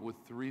to come up with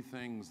 3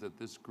 things that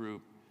this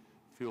group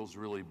feels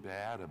really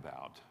bad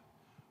about,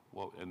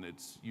 well, and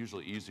it's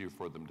usually easier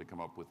for them to come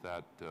up with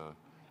that,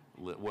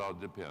 well,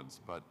 it depends,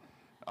 but,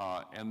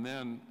 and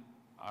then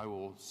I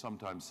will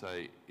sometimes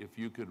say, if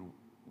you could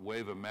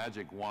wave a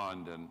magic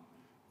wand and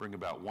bring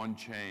about one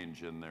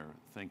change in their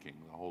thinking,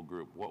 the whole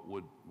group,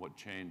 what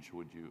change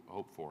would you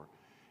hope for?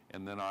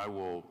 And then I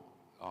will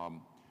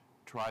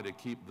try to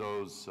keep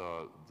those,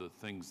 the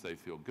things they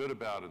feel good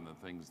about and the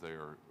things they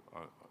are,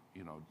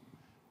 you know,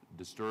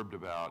 disturbed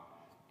about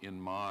in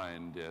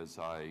mind as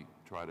I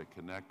try to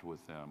connect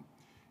with them.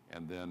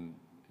 And then,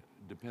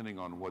 depending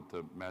on what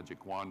the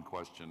magic wand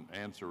question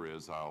answer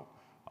is, I'll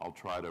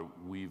try to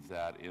weave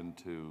that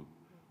into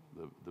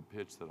the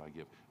pitch that I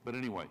give. But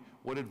anyway,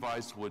 what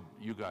advice would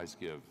you guys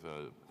give?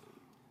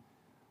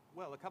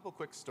 Well, a couple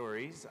quick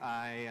stories.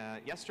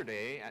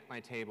 Yesterday at my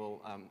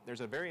table,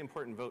 there's a very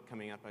important vote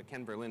coming up.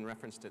 Ken Berlin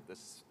referenced it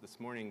this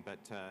morning,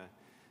 but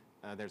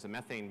there's a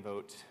methane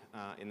vote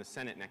in the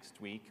Senate next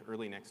week,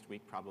 early next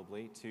week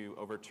probably, to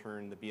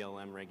overturn the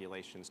BLM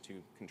regulations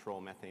to control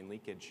methane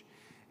leakage.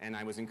 And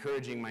I was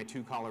encouraging my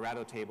 2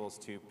 Colorado tables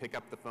to pick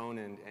up the phone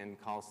and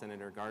call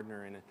Senator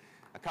Gardner, and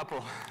a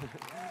couple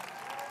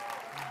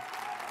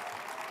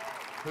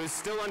who's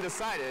still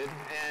undecided,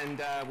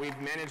 and we've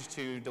managed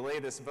to delay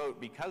this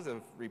vote because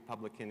of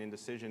Republican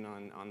indecision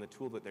on the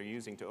tool that they're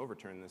using to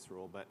overturn this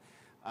rule. But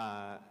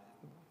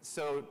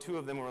so 2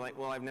 of them were like,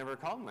 well, I've never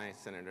called my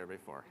senator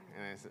before.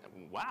 And I said,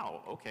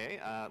 wow, okay,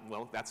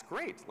 well, that's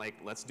great. Like,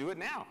 let's do it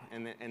now.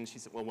 And she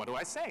said, well, what do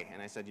I say?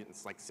 And I said,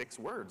 it's like 6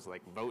 words,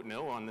 like vote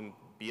no on the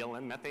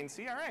BLM methane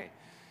CRA.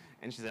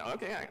 And she said,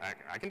 okay,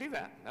 I can do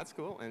that. That's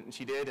cool. And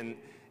she did. And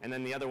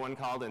then the other one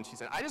called and she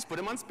said, I just put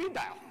him on speed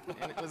dial.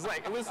 And it was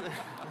like,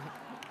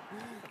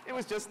 it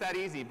was just that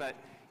easy. But,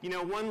 you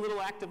know, one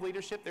little act of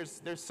leadership,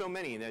 there's so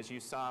many, as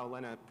you saw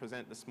Lena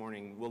present this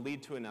morning, will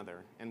lead to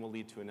another and will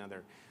lead to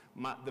another.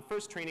 The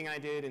first training I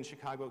did in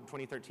Chicago in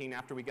 2013,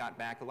 after we got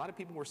back, a lot of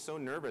people were so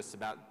nervous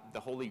about the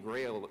holy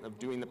grail of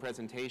doing the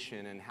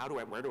presentation and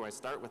where do I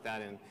start with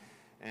that?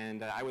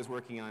 And I was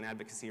working on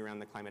advocacy around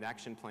the Climate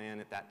Action Plan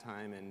at that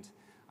time, and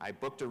I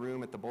booked a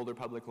room at the Boulder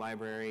Public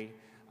Library.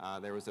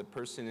 There was a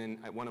person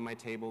at one of my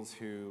tables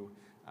who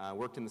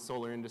worked in the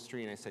solar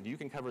industry, and I said, you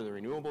can cover the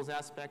renewables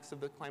aspects of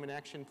the Climate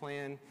Action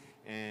Plan.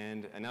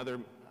 And another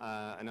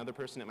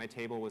person at my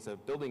table was a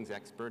buildings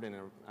expert and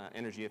an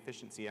energy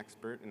efficiency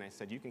expert, and I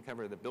said, you can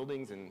cover the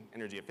buildings and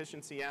energy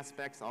efficiency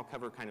aspects. I'll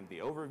cover kind of the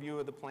overview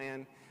of the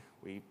plan.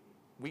 We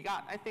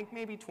got, I think,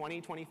 maybe 20,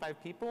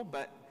 25 people,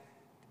 but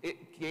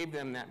it gave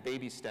them that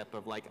baby step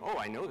of like, oh,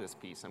 I know this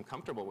piece. I'm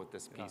comfortable with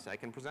this piece. I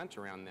can present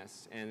around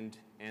this. And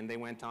they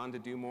went on to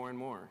do more and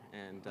more.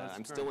 And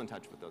I'm still in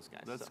touch with those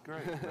guys. That's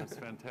great. That's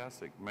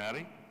fantastic.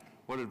 Maddie,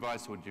 what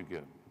advice would you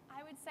give?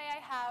 I would say I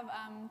have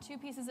 2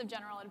 pieces of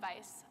general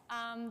advice.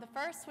 The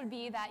first would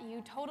be that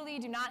you totally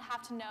do not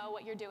have to know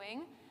what you're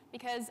doing,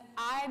 because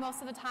I,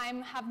 most of the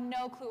time, have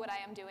no clue what I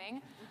am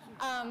doing.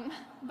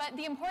 But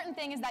the important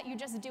thing is that you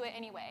just do it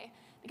anyway.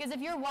 Because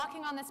if you're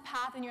walking on this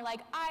path and you're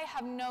like, I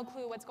have no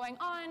clue what's going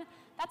on,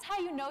 that's how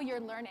you know you're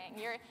learning.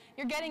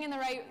 You're getting in the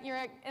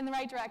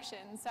right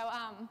direction. So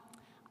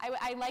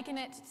I liken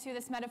it to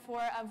this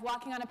metaphor of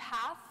walking on a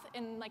path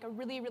in like a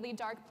really, really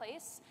dark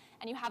place,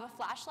 and you have a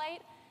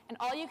flashlight, and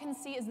all you can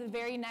see is the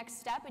very next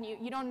step, and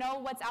you don't know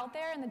what's out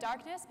there in the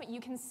darkness, but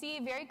you can see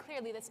very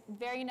clearly this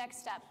very next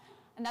step,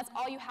 and that's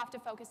all you have to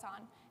focus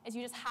on, is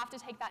you just have to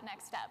take that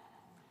next step.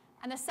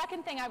 And the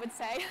second thing I would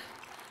say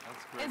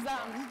is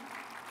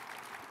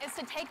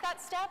to take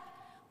that step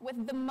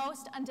with the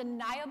most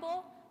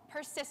undeniable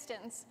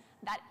persistence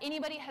that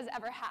anybody has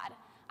ever had.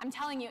 I'm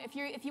telling you, if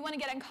you want to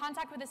get in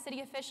contact with a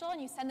city official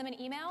and you send them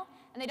an email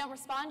and they don't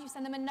respond, you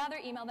send them another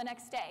email the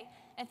next day.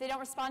 And if they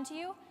don't respond to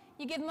you,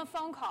 you give them a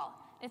phone call.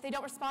 And if they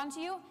don't respond to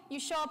you, you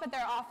show up at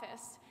their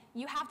office.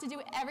 You have to do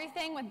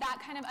everything with that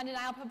kind of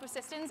undeniable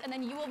persistence, and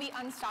then you will be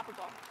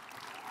unstoppable.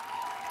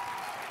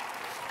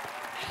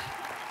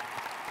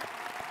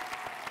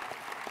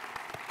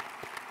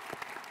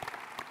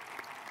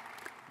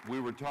 We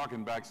were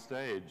talking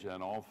backstage,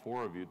 and all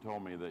four of you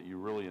told me that you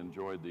really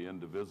enjoyed the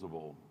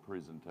Indivisible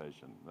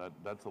presentation.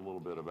 That's a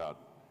little bit about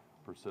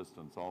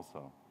persistence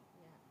also.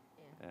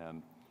 Yeah.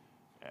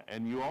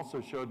 And you also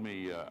showed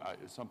me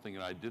something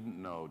that I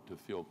didn't know to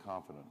feel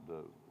confident,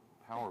 the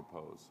power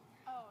pose.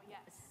 Oh, yes.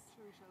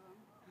 Should we show them?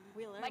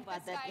 We learned Like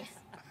about this,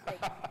 that.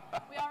 guys.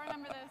 We all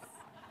remember this.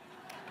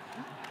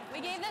 We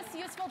gave this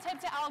useful tip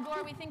to Al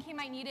Gore. We think he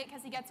might need it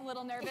because he gets a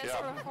little nervous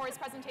before his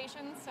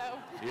presentation. So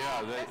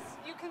Yeah, As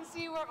you can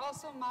see, we're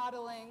also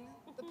modeling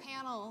the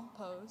panel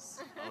pose.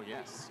 Oh,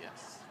 yes,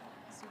 yes.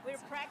 We're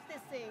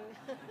practicing.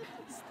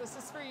 This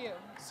is for you.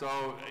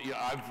 so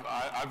yeah,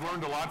 I've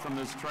learned a lot from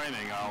this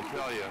training, I'll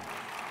tell you.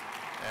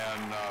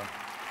 And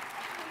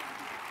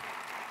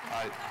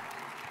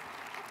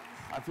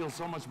I feel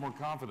so much more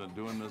confident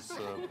doing this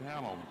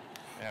panel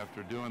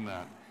after doing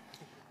that.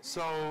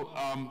 So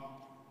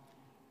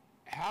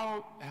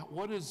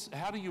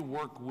how do you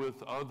work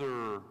with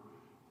other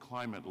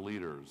climate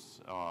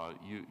leaders?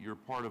 You're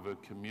part of a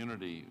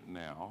community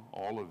now,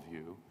 all of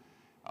you,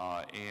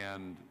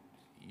 and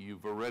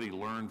you've already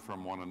learned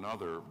from one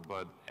another,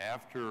 but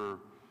after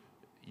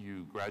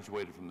you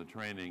graduated from the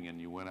training and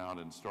you went out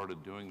and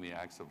started doing the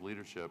acts of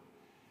leadership,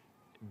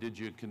 did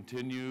you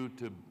continue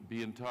to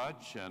be in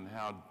touch, and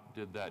how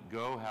did that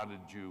go? How did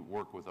you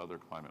work with other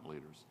climate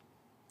leaders?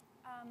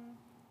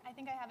 I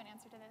think I have an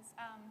answer to this.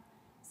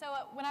 So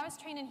when I was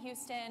trained in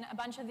Houston, a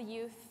bunch of the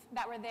youth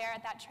that were there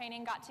at that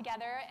training got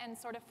together and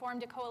sort of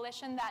formed a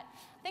coalition that,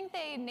 I think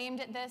they named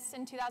it this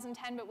in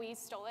 2010, but we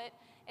stole it.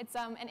 It's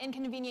an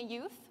inconvenient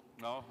youth.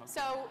 Oh, okay.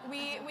 So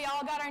we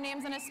all got our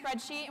names on a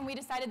spreadsheet, and we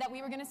decided that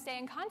we were going to stay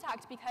in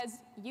contact because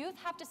youth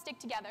have to stick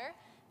together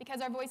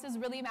because our voices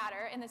really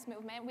matter in this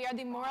movement. We are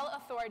the moral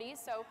authority,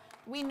 so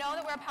we know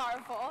that we're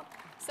powerful.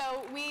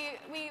 So we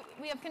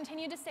have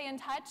continued to stay in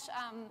touch.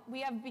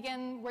 We have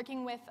begun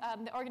working with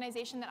the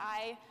organization that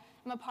I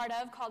am a part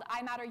of called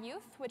I Matter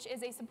Youth, which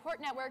is a support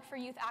network for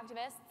youth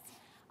activists.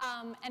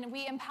 And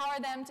we empower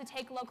them to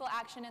take local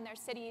action in their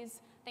cities,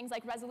 things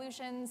like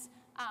resolutions,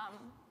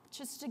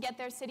 just to get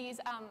their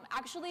cities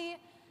actually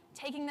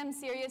taking them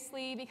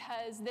seriously,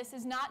 because this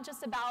is not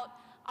just about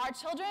our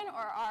children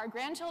or our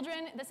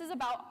grandchildren. This is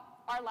about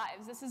our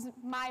lives. This is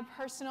my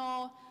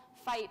personal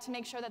fight to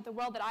make sure that the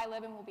world that I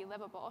live in will be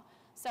livable.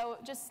 So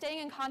just staying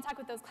in contact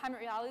with those climate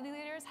reality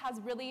leaders has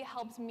really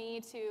helped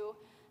me to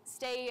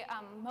stay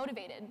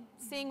motivated.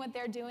 Seeing what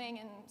they're doing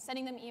and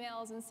sending them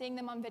emails and seeing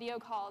them on video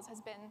calls has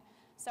been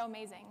so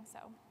amazing. So.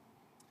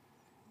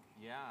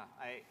 Yeah,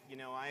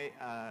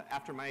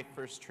 after my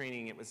first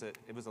training, it was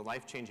a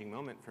life-changing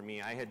moment for me.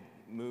 I'd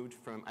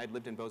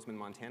lived in Bozeman,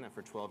 Montana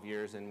for 12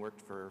 years and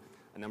worked for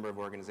a number of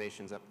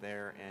organizations up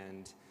there,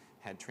 and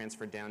had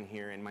transferred down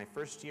here. In my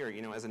first year,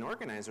 as an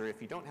organizer, if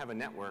you don't have a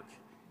network,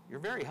 you're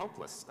very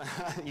helpless.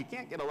 You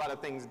can't get a lot of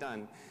things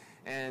done.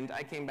 And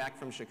I came back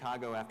from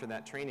Chicago after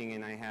that training,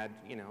 and I had,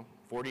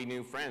 40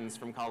 new friends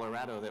from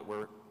Colorado that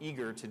were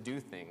eager to do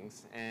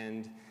things.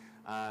 And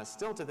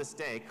still to this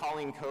day,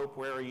 Colleen Cope,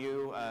 where are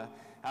you?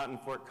 Out in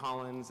Fort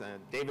Collins,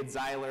 David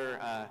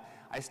Zeiler.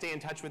 I stay in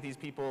touch with these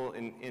people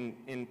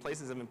in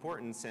places of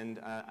importance, and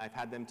I've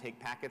had them take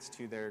packets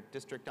to their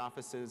district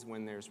offices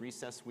when there's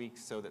recess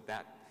weeks, so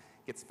that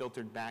gets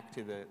filtered back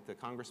to the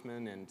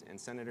congressmen and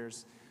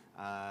senators.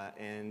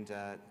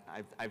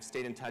 I've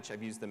stayed in touch.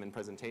 I've used them in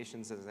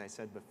presentations, as I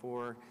said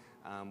before.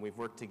 We've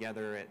worked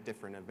together at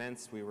different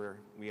events.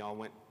 We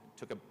all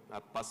took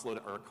a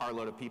busload or a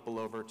carload of people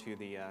over to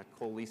the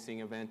coal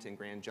leasing event in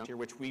Grand Junction,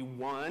 which we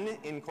won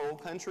in coal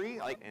country.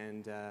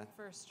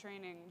 First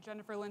training,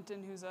 Jennifer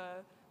Linton, who's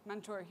a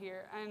mentor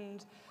here,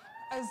 and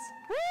as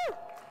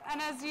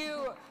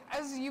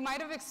you might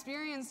have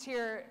experienced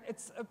here,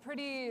 it's a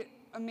pretty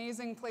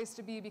amazing place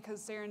to be, because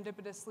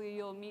serendipitously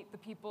you'll meet the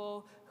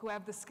people who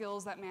have the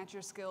skills that match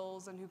your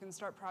skills and who can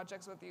start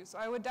projects with you. So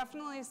I would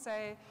definitely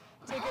say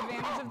take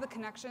advantage of the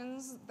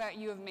connections that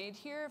you have made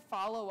here,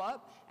 follow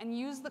up, and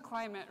use the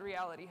Climate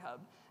Reality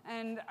Hub.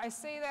 And I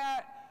say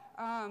that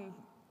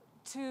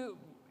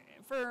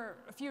for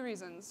a few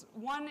reasons.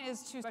 One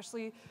is to,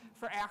 especially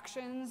for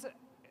actions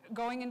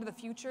going into the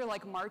future,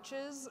 like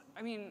marches.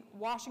 I mean,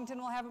 Washington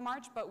will have a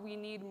march, but we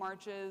need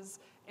marches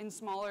in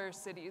smaller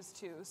cities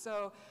too.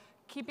 So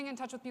keeping in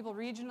touch with people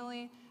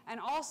regionally, and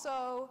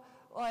also,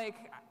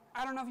 like,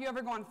 I don't know if you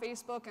ever go on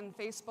Facebook and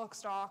Facebook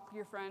stalk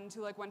your friend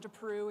who like went to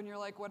Peru and you're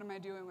like, what am I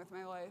doing with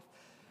my life?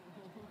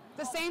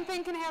 The same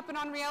thing can happen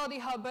on Reality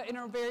Hub, but in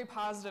a very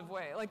positive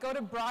way. Like, go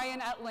to Brian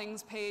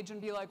Ettling's page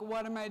and be like,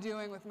 what am I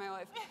doing with my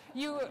life?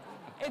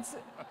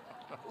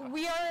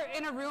 We are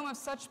in a room of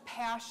such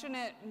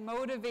passionate,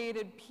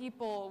 motivated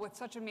people with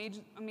such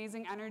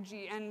amazing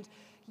energy, and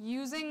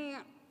using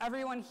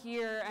everyone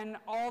here and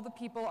all the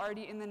people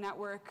already in the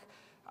network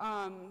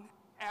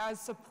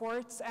as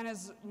supports and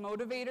as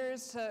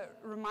motivators to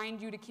remind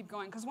you to keep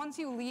going. Because once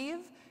you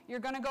leave, you're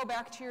going to go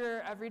back to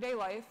your everyday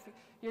life,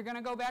 you're going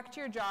to go back to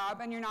your job,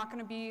 and you're not going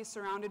to be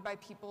surrounded by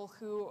people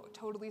who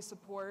totally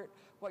support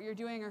what you're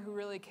doing or who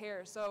really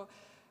care. So,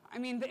 I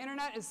mean, the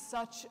internet is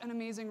such an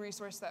amazing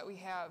resource that we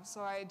have.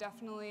 So I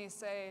definitely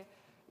say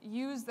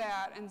use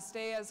that and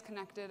stay as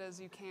connected as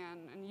you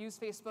can, and use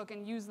Facebook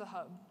and use the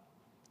hub.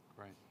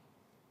 Great.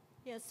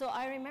 Yeah, so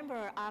I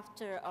remember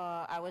after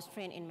I was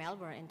trained in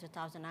Melbourne in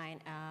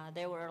 2009,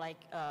 there were like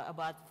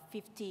about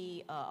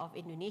 50 of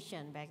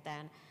Indonesian back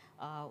then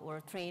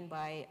were trained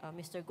by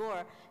Mr.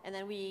 Gore. And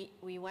then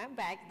we went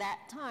back. That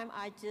time,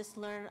 I just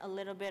learned a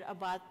little bit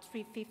about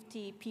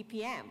 350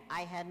 ppm.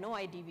 I had no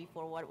idea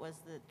before what was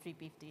the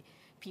 350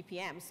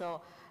 ppm.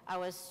 So I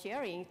was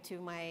sharing to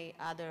my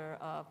other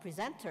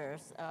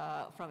presenters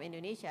from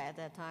Indonesia at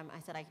that time.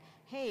 I said, like,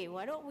 hey,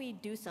 why don't we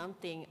do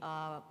something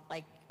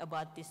like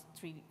about this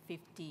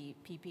 350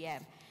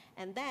 ppm?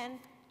 And then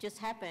just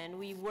happened,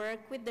 we work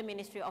with the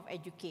Ministry of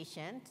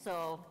Education.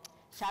 So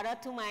shout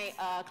out to my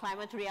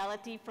climate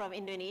reality from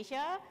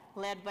Indonesia,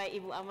 led by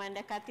Ibu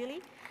Amanda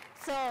Katili.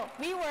 So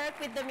we work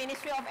with the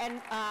Ministry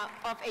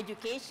of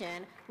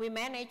Education. We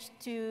managed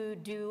to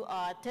do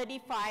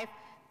 35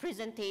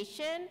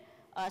 presentation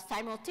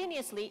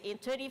simultaneously in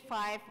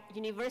 35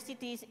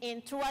 universities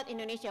throughout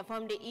Indonesia,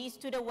 from the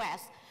east to the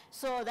west.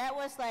 So that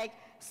was like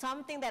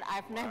something that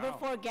I've never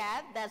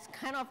forget. That's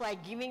kind of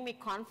like giving me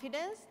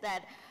confidence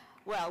that,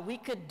 well, we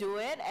could do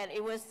it. And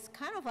it was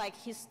kind of like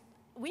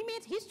we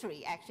made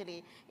history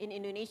actually in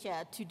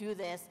Indonesia to do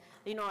this,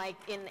 you know, like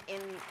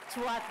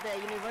throughout the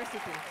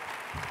university.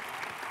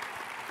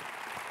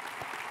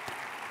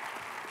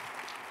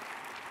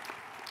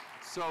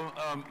 So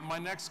my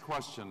next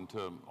question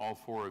to all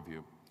four of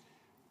you,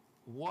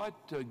 what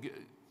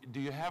do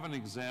you have an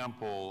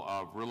example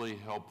of really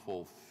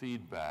helpful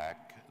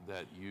feedback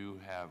that you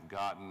have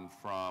gotten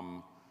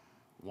from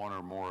one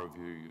or more of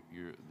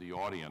the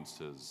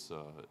audiences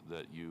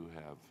that you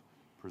have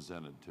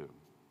presented to?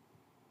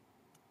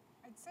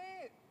 I'd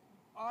say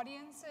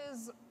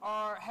audiences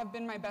have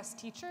been my best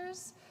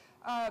teachers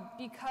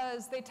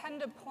because they tend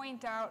to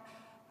point out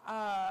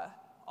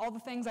all the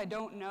things I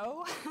don't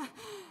know.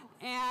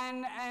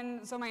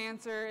 and so my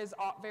answer is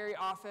very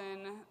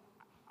often,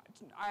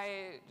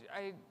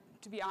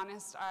 to be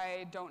honest,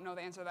 I don't know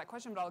the answer to that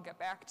question, but I'll get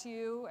back to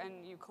you,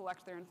 and you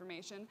collect their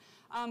information.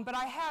 But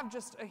I have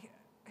just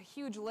a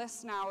huge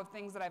list now of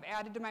things that I've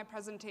added to my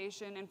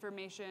presentation,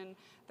 information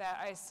that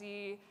I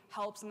see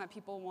helps and that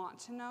people want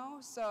to know.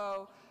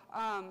 So,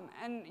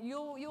 and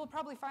you'll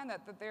probably find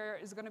that there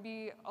is going to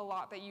be a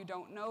lot that you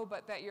don't know,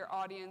 but that your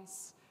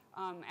audience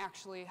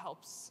actually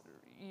helps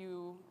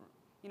you,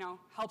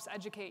 helps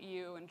educate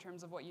you in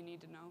terms of what you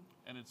need to know.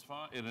 And it's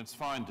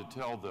fine to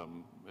tell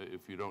them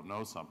if you don't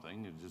know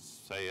something. You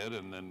just say it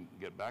and then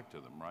get back to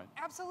them, right?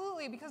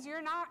 Absolutely, because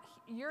you're not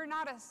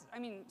I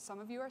mean, some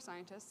of you are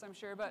scientists, I'm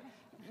sure, but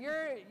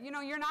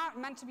you're not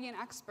meant to be an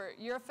expert.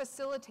 You're a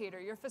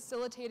facilitator. You're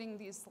facilitating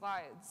these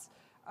slides.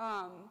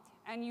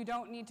 And you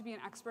don't need to be an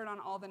expert on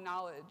all the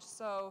knowledge.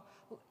 So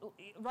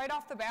right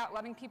off the bat,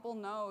 letting people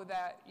know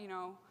that,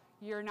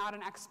 you're not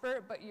an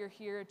expert, but you're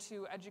here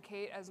to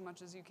educate as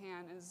much as you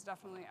can is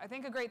definitely, I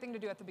think, a great thing to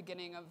do at the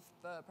beginning of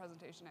the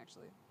presentation,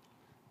 actually.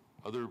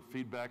 Other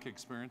feedback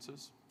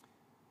experiences?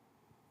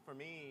 For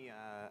me,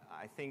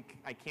 I think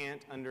I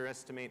can't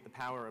underestimate the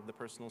power of the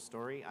personal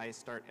story. I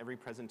start every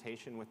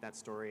presentation with that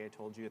story I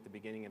told you at the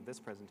beginning of this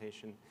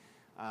presentation,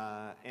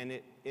 and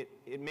it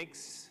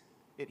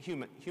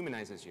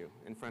humanizes you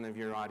in front of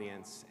your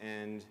audience,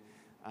 and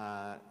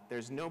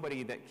there's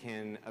nobody that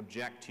can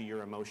object to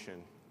your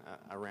emotion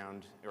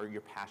around, or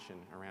your passion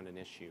around an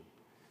issue.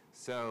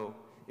 So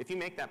if you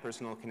make that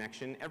personal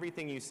connection,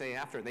 everything you say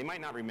after, they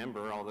might not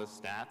remember all the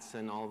stats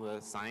and all the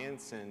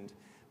science,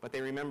 but they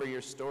remember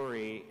your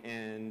story,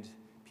 and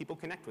people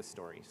connect with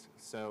stories.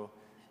 So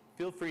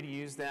feel free to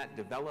use that,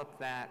 develop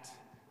that,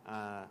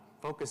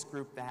 focus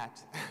group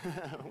that,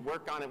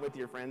 work on it with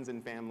your friends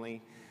and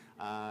family,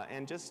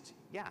 and just,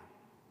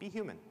 be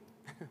human.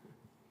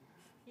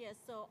 Yes,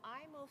 so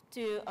I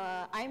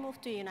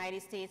moved to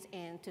United States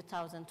in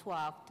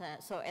 2012.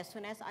 So as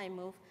soon as I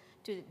moved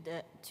to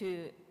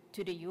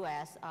the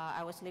U.S.,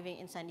 I was living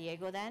in San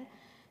Diego then.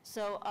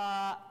 So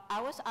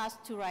I was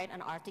asked to write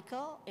an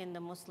article in the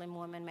Muslim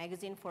Woman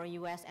magazine for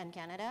US and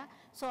Canada.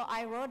 So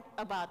I wrote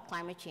about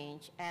climate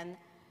change. And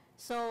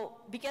so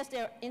because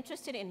they're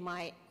interested in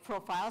my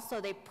profile, so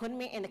they put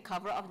me in the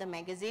cover of the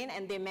magazine,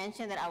 and they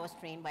mentioned that I was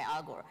trained by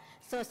Al Gore.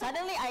 So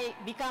suddenly I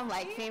become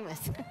like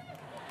famous.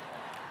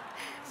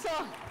 so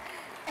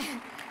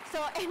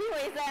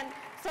anyway,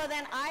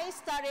 then I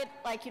started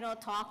like,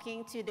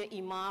 talking to the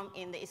imam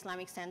in the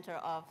Islamic Center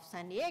of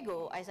San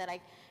Diego. I said,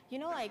 like,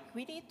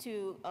 we need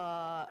to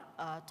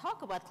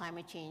talk about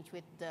climate change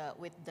with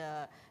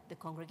the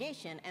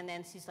congregation. And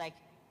then she's like,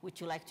 would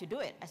you like to do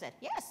it? I said,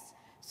 yes.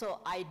 So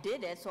I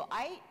did it. So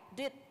I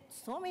did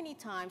so many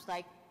times,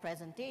 like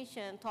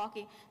presentation,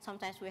 talking.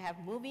 Sometimes we have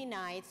movie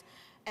nights.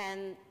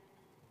 And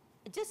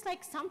just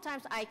like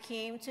sometimes I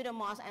came to the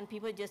mosque and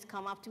people just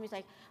come up to me,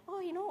 like,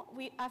 oh,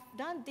 I've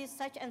done this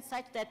such and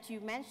such that you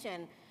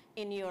mentioned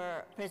in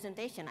your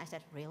presentation. I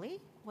said, really?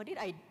 What did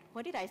I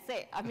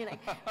say? I mean,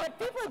 like, but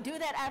people do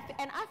that,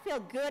 and I feel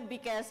good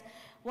because,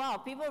 wow,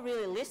 people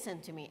really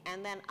listen to me.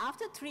 And then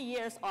after 3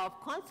 years of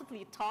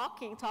constantly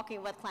talking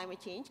about climate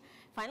change,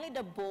 finally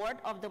the board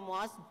of the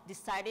mosque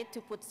decided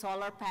to put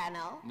solar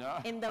panel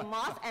in the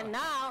mosque, and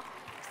now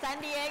San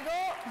Diego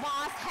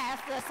Mosque has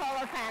the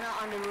solar panel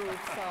on the roof.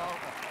 So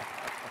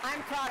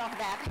I'm proud of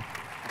that.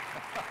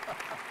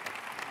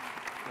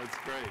 That's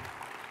great.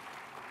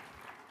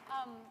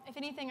 If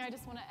anything, I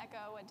just want to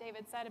echo what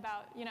David said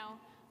about,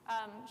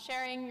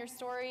 sharing your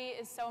story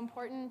is so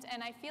important.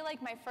 And I feel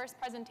like my first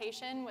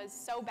presentation was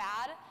so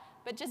bad,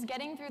 but just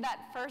getting through that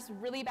first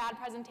really bad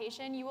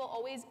presentation, you will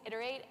always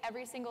iterate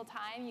every single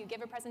time you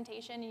give a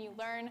presentation, and you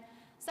learn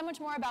so much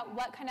more about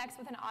what connects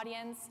with an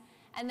audience.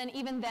 And then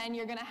even then,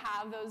 you're going to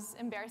have those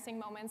embarrassing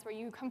moments where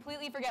you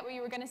completely forget what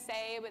you were going to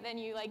say, but then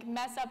you like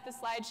mess up the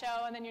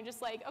slideshow, and then you're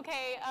just like,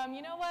 okay,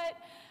 you know what?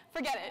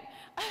 Forget it.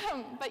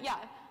 But yeah,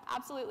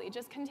 absolutely.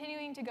 Just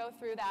continuing to go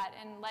through that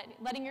and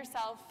letting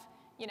yourself,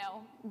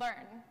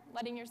 learn,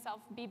 letting yourself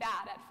be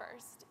bad at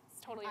first.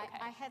 It's totally okay.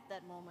 I had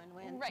that moment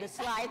when the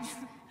slides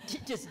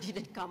just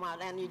didn't come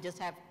out, and you just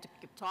have to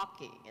keep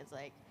talking. It's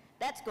like,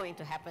 that's going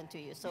to happen to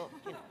you. So,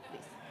 please.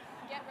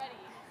 Get ready.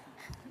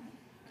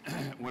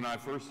 When I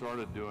first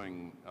started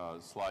doing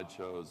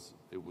slideshows,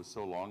 it was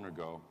so long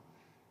ago,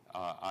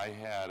 I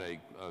had a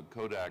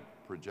Kodak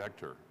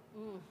projector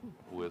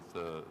with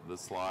the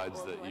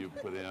slides that you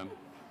put in.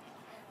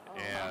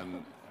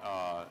 And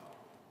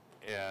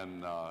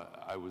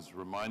I was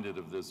reminded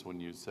of this when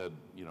you said,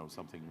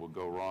 something will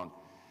go wrong.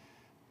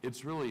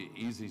 It's really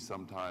easy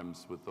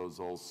sometimes with those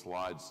old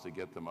slides to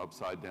get them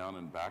upside down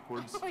and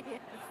backwards. Oh,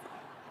 yes.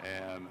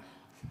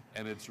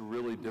 And it's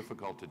really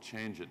difficult to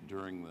change it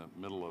during the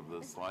middle of the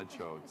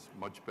slideshow. It's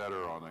much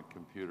better on a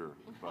computer.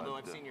 But, although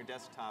I've seen your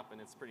desktop, and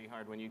it's pretty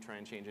hard when you try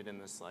and change it in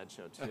the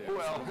slideshow, too.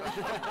 Well,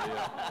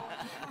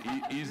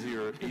 yeah.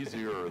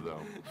 Easier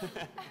though.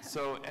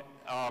 So,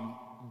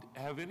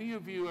 have any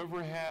of you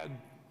ever had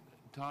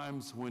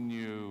times when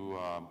you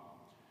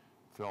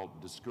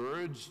felt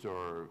discouraged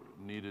or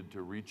needed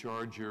to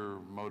recharge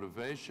your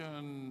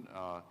motivation?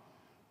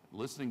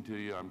 Listening to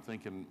you, I'm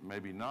thinking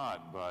maybe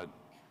not, but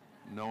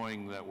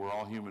knowing that we're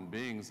all human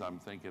beings, I'm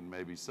thinking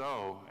maybe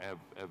so.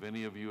 Have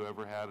any of you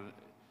ever had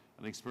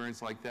an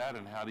experience like that?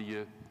 And how do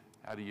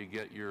you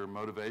get your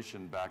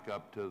motivation back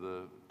up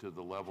to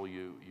the level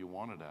you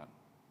want it at?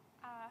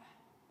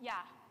 Yeah.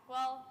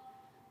 Well,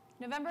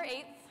 November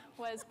 8th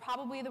was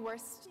probably the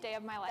worst day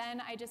of my life.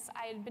 And I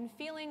had been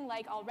feeling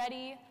like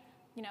already,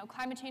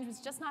 climate change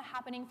was just not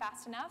happening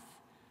fast enough.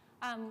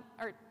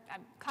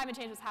 Climate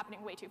change was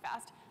happening way too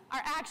fast.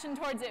 Our action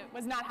towards it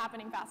was not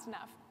happening fast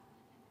enough.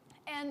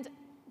 And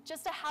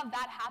just to have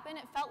that happen,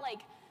 it felt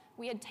like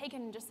we had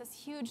taken just this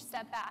huge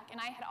step back, and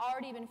I had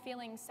already been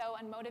feeling so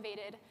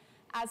unmotivated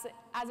as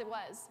it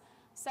was.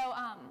 So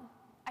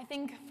I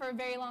think for a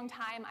very long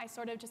time, I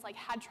sort of just like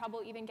had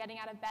trouble even getting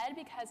out of bed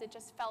because it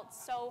just felt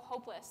so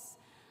hopeless.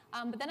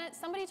 But then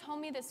somebody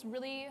told me this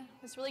really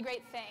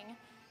great thing,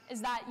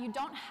 is that you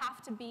don't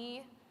have to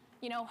be,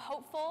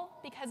 hopeful,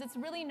 because it's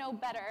really no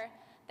better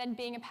than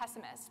being a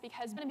pessimist,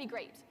 because it's going to be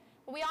great.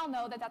 But we all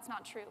know that that's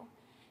not true.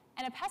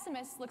 And a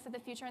pessimist looks at the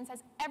future and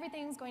says,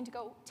 everything's going to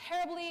go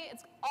terribly,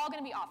 it's all going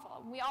to be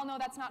awful. We all know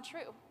that's not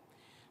true.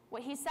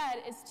 What he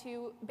said is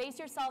to base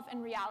yourself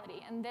in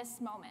reality, in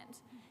this moment.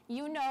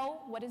 You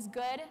know what is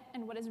good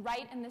and what is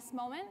right in this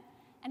moment,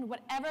 and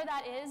whatever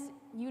that is,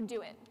 you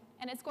do it.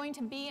 And it's going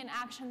to be an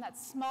action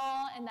that's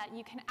small and that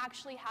you can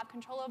actually have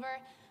control over.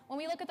 When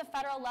we look at the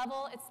federal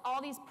level, it's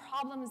all these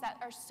problems that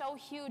are so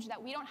huge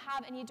that we don't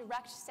have any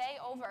direct say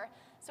over.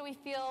 So we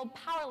feel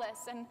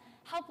powerless and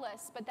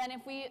helpless. But then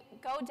if we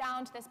go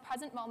down to this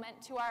present moment,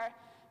 to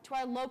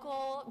our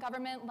local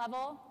government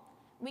level,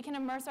 we can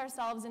immerse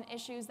ourselves in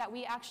issues that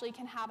we actually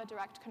can have a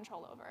direct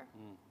control over.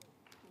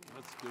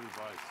 That's good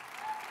advice.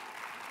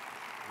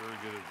 Very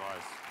good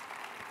advice.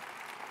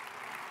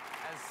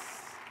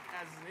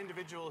 As an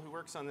individual who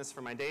works on this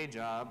for my day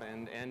job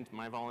and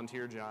my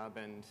volunteer job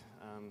and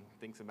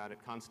thinks about it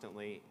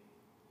constantly,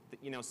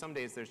 you know, some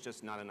days there's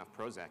just not enough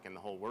Prozac in the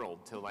whole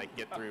world to like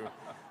get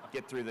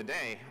through the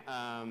day.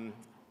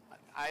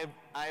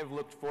 I've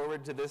looked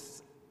forward to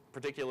this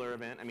particular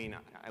event. I mean,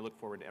 I look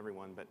forward to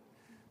everyone, but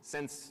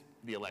since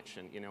the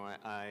election, you know,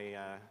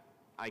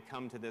 I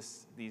come to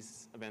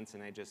these events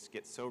and I just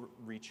get so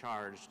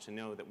recharged to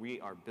know that we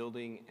are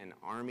building an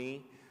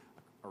army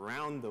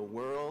around the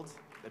world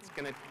that's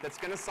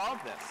gonna solve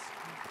this.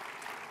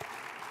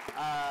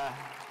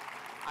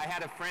 I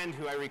had a friend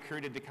who I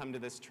recruited to come to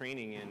this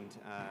training, and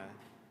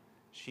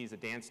she's a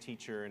dance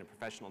teacher and a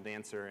professional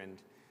dancer,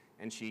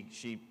 and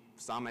she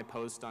saw my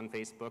post on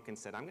Facebook and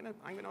said, I'm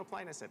gonna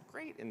apply, and I said,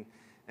 great.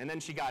 And then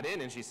she got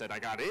in and she said, I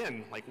got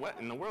in, like what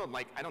in the world?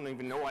 Like, I don't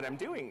even know what I'm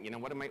doing. You know,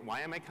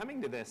 why am I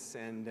coming to this?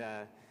 And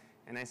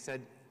I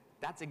said,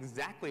 that's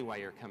exactly why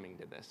you're coming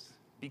to this.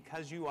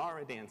 Because you are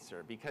a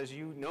dancer, because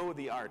you know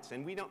the arts.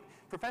 And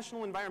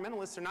professional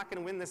environmentalists are not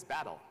gonna win this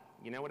battle.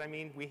 You know what I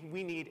mean?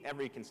 We need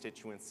every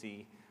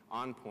constituency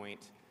on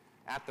point,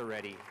 at the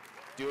ready,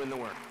 doing the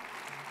work.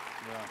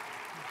 Yeah,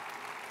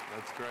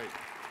 that's great.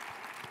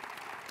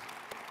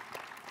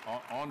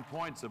 On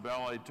point's a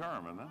ballet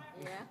term, isn't it?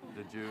 Yeah.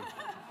 Did you,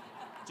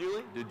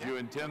 Julie? Did you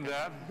intend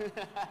that?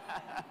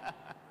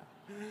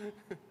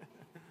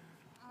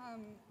 I'd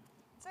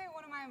say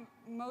one of my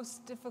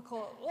most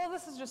difficult, well,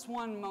 this is just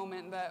one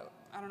moment that,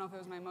 I don't know if it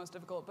was my most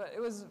difficult, but it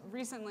was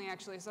recently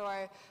actually. So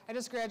I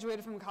just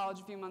graduated from college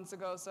a few months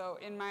ago, so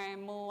in my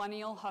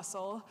millennial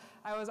hustle,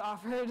 I was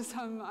offered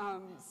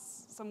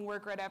some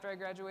work right after I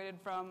graduated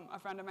from a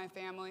friend of my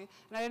family,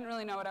 and I didn't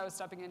really know what I was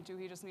stepping into.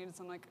 He just needed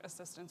some like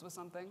assistance with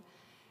something.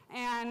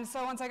 And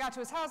so once I got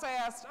to his house, I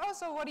asked, oh,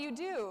 so what do you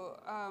do?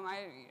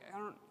 I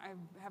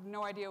have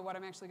no idea what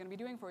I'm actually gonna be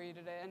doing for you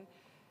today. And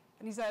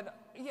he said,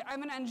 yeah,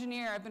 I'm an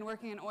engineer. I've been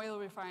working in oil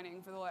refining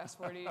for the last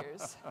 40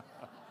 years.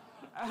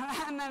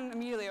 And then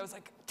immediately I was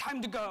like, time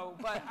to go.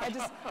 But I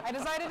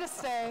decided to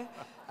stay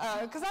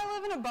because I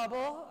live in a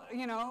bubble,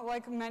 you know,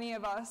 like many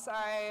of us.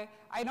 I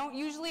don't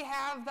usually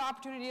have the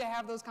opportunity to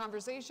have those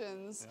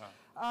conversations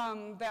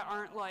that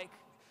aren't like,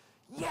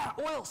 yeah,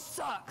 oil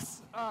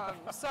sucks.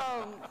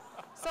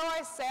 So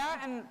I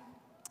sat, and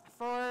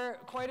for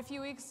quite a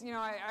few weeks, you know,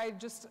 I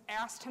just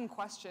asked him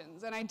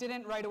questions, and I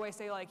didn't right away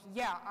say like,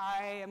 yeah,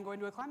 I am going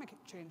to a climate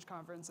change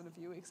conference in a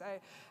few weeks. I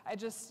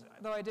just,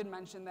 though I did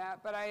mention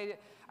that, but I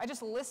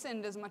just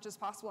listened as much as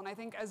possible, and I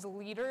think as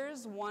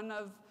leaders, one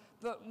of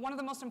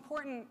the most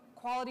important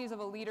qualities of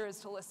a leader is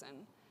to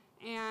listen,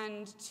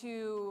 and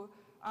to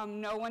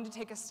know when to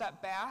take a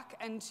step back,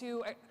 and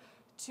to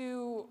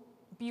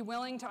be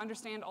willing to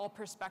understand all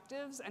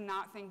perspectives and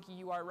not think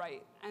you are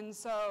right. And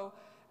so,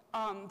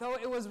 though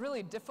it was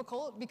really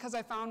difficult because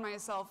I found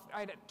myself,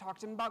 I'd talk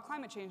to him about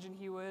climate change and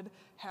he would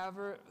have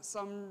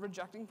some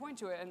rejecting point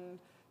to it and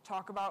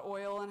talk about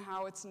oil and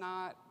how it's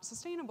not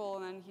sustainable,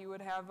 and then he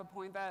would have a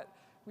point that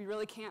we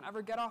really can't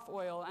ever get off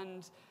oil.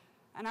 And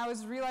I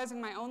was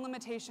realizing my own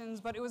limitations,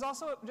 but it was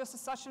also just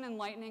such an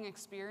enlightening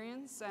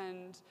experience,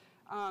 and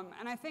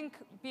I think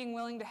being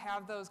willing to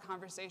have those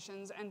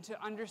conversations and to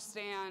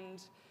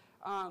understand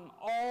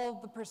all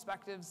the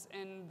perspectives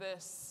in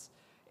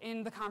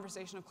the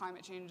conversation of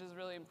climate change is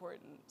really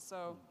important.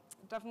 So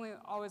definitely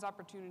always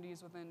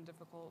opportunities within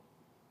difficult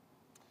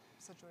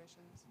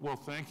situations. Well,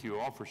 thank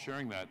you all for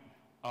sharing that.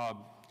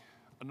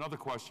 Another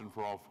question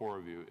for all four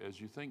of you.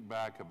 As you think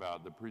back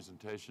about the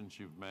presentations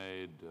you've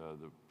made,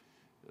 the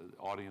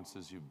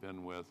audiences you've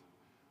been with,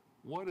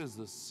 what is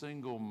the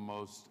single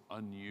most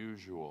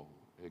unusual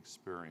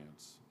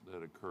experience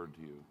that occurred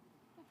to you?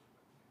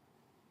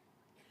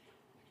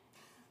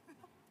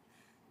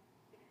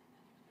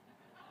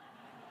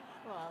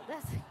 Well,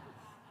 that's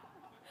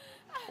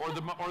or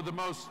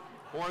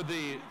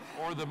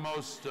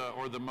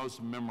the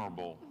most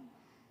memorable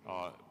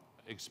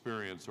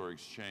experience or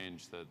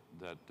exchange that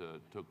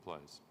took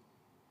place.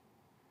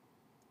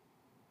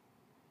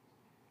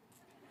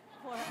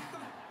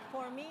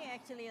 for me,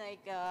 actually,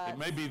 like It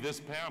may be this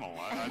panel.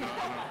 I don't know.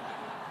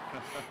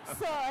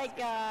 so like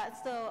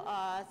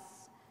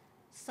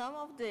some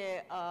of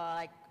the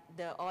like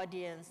the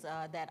audience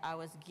that I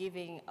was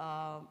giving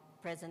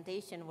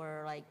presentation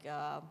were like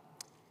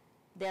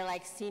they're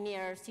like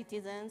senior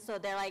citizens, so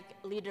they're like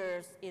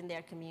leaders in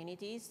their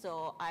communities.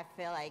 So I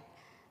feel like,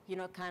 you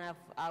know, kind of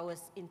I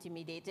was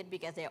intimidated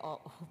because they're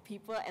all old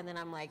people, and then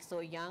I'm like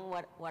so young.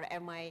 What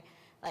am I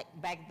like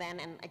back then?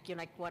 And like, you know,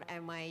 like what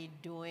am I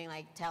doing?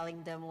 Like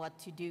telling them what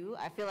to do?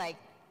 I feel like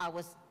I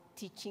was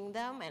teaching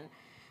them, and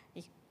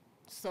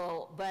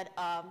so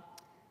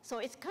so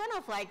it's kind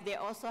of like they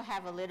also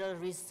have a little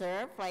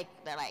reserve. Like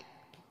they're like,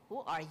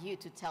 who are you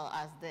to tell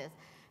us this?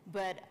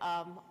 But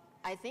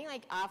I think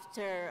like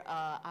after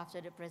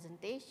the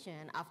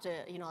presentation,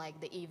 after, you know,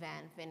 like the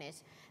event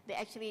finished, they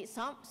actually,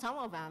 some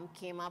of them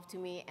came up to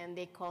me and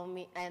they called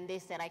me and they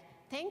said like,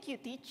 thank you,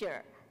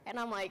 teacher. And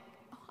I'm like,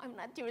 oh, I'm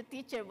not your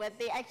teacher, but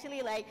they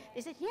actually like,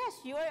 they said, yes,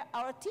 you are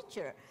our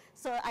teacher.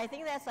 So I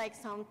think that's like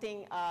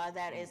something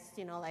that is,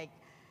 you know, like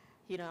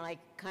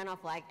kind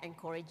of like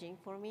encouraging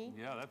for me.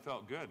 Yeah, that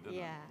felt good, didn't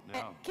it?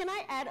 Yeah. Can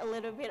I add a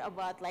little bit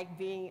about like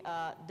being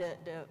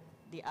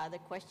the other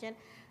question.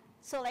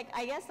 So like,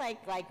 I guess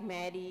like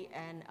Maddie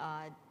and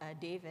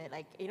David,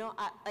 like, you know,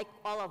 like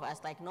all of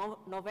us, like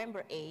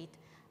November 8th,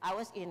 I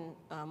was in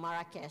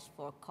Marrakesh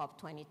for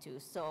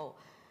COP22. So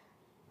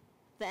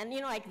then,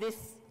 you know, like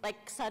this,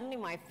 like suddenly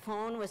my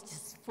phone was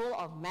just full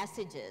of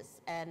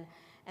messages, and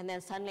then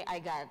suddenly I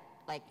got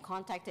like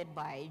contacted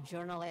by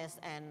journalists,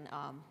 and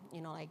you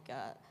know,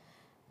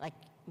 like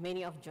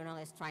many of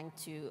journalists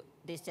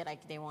they said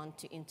like they want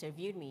to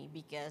interview me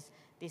because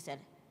they said,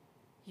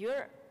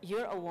 you're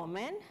a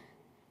woman,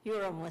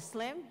 you're a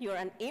Muslim, you're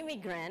an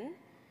immigrant,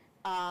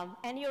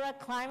 and you're a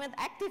climate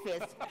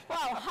activist.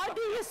 Wow, how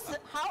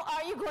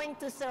are you going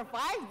to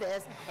survive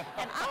this?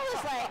 And I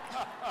was like,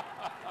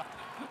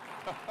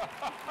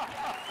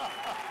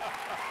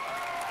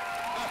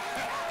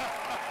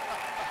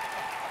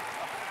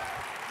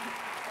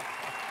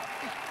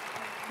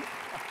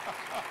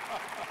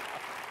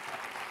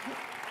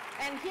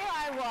 and here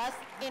I was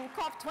in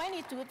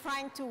COP22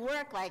 trying to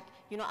work, like,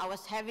 you know, I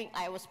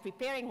was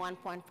preparing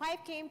 1.5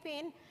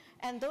 campaign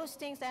and those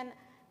things, and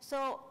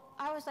so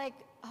I was like,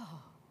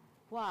 oh,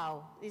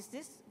 wow, is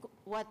this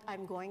what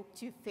I'm going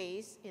to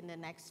face in the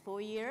next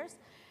 4 years?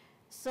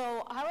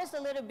 So I was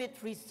a little bit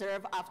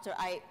reserved after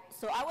I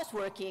was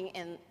working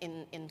in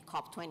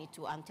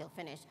COP22 until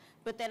finished,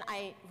 but then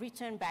I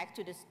returned back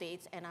to the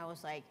States and I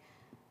was like,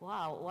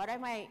 wow, what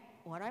am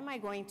I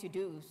going to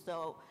do?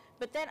 So,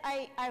 but then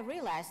I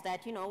realized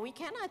that, you know, we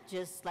cannot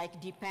just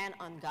like depend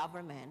on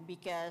government,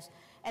 because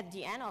at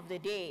the end of the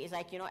day, it's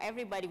like, you know,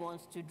 everybody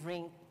wants to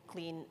drink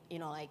clean, you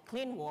know, like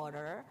clean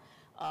water.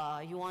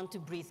 You want to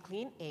breathe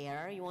clean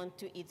air. You want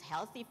to eat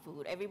healthy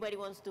food. Everybody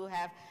wants to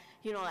have,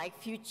 you know, like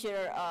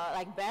future,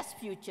 like best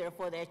future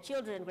for their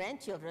children,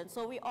 grandchildren.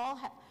 So we all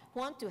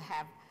want to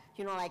have,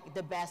 you know, like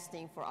the best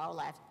thing for our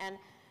lives. And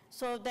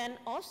so then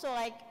also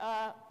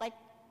like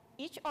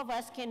each of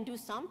us can do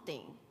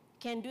something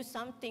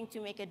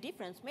to make a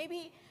difference.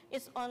 Maybe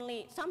it's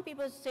only, some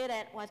people say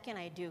that, what can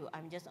I do?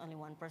 I'm just only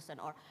one person,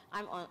 or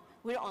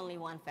we're only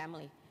one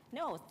family.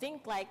 No,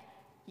 think like,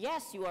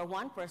 yes, you are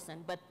one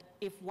person, but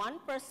if one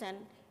person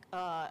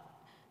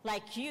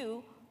like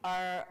you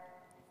are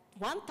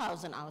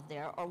 1,000 out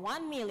there, or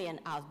 1 million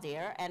out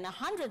there, and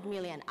 100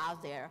 million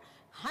out there,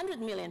 100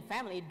 million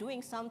family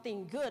doing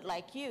something good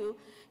like you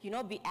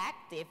know, be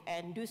active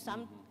and do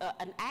some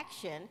an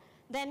action,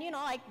 then, you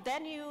know, like,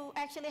 then you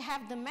actually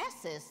have the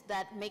masses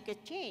that make a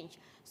change.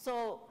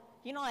 So,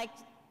 you know, like,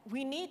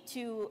 we need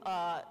to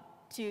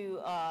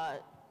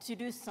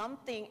do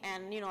something,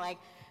 and, you know, like,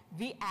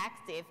 be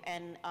active,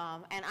 and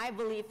I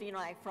believe, you know,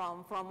 like,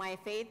 from my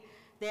faith,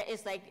 there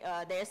is like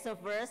there's a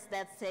verse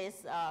that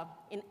says,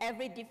 in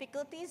every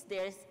difficulties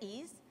there's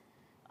ease.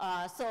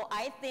 So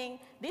I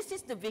think this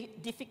is the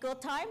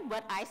difficult time,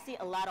 but I see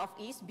a lot of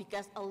ease,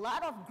 because a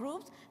lot of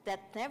groups that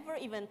never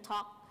even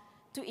talked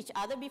to each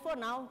other before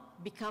now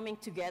becoming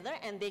together,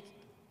 and they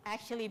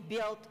actually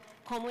build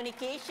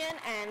communication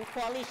and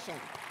coalition.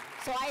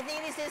 So I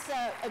think this is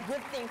a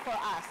good thing for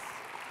us.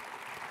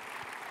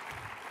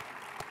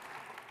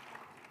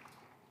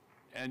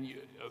 And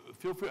you,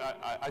 feel free,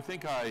 I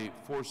think I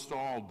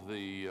forestalled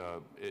the,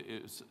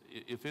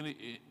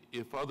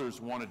 if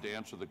others wanted to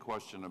answer the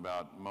question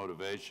about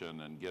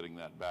motivation and getting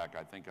that back,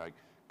 I think I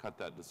cut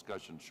that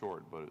discussion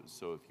short, but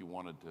so if you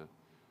wanted to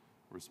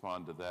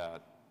respond to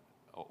that,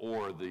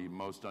 or the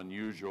most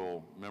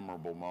unusual,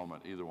 memorable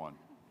moment, either one.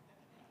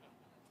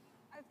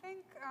 I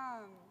think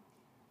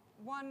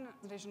one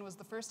presentation was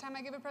the first time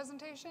I gave a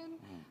presentation,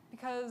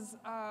 because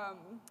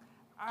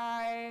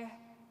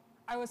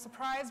I was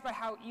surprised by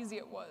how easy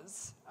it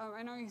was.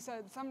 I know you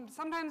said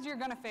sometimes you're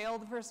gonna fail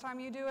the first time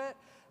you do it,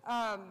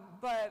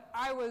 but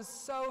I was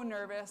so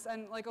nervous,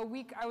 and like a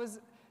week, I was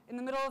in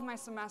the middle of my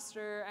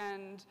semester,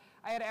 and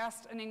I had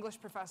asked an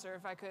English professor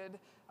if I could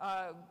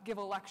give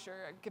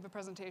a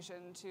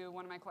presentation to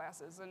one of my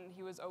classes, and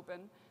he was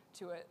open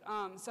to it.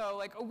 So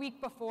like a week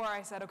before,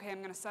 I said, okay,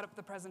 I'm gonna set up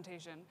the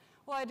presentation.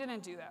 Well, I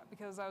didn't do that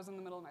because I was in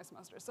the middle of my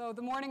semester. So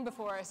the morning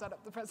before, I set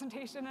up the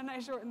presentation and I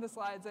shortened the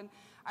slides, and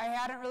I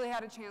hadn't really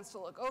had a chance to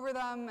look over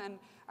them, and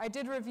I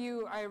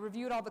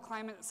reviewed all the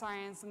climate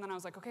science, and then I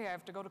was like, okay, I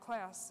have to go to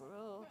class.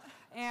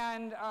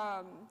 And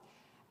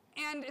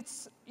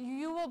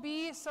you will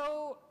be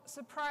so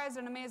surprised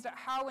and amazed at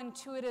how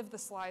intuitive the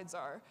slides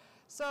are.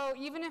 So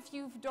even if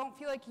you don't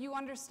feel like you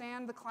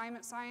understand the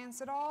climate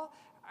science at all,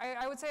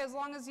 I would say as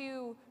long as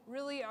you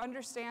really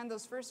understand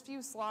those first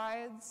few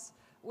slides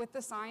with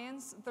the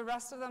science, the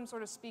rest of them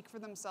sort of speak for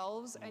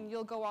themselves, and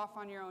you'll go off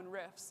on your own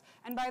riffs.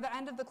 And by the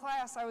end of the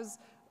class, it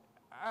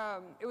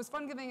was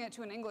fun giving it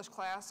to an English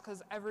class,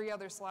 because every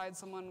other slide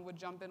someone would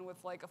jump in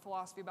with like a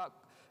philosophy about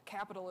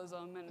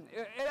capitalism, and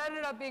it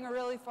ended up being a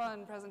really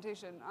fun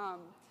presentation.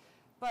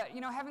 But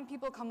you know, having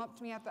people come up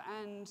to me at the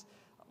end,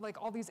 like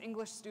all these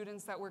English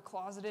students that were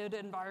closeted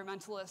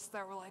environmentalists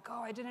that were like,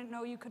 oh, I didn't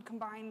know you could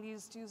combine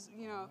these two,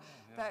 you know,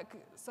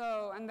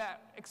 and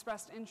that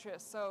expressed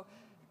interest. So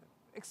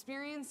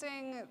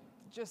experiencing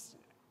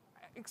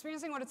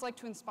what it's like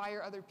to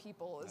inspire other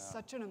people is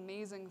such an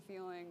amazing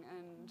feeling,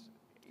 and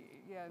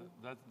Yeah.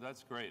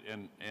 That's great.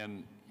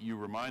 And you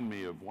remind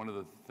me of one of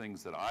the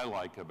things that I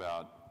like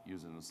about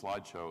using the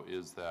slideshow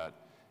is that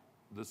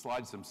the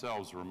slides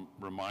themselves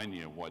remind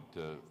you what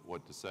to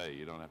say.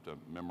 You don't have to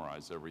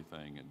memorize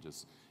everything, and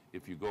just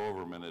if you go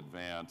over them in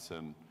advance,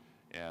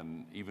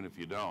 and even if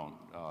you don't,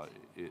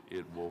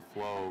 it will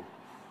flow.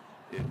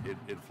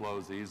 It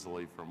flows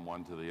easily from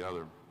one to the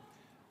other.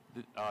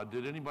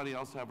 Did anybody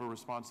else have a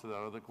response to that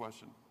other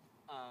question?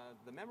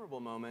 The memorable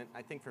moment,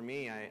 I think for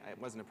me, it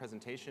wasn't a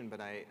presentation, but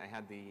I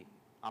had the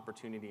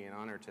opportunity and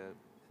honor to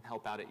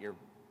help out at your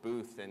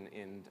booth and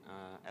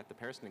at the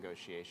Paris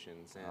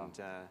negotiations.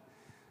 And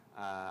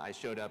I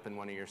showed up and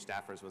one of your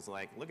staffers was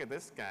like, look at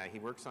this guy, he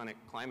works on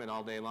climate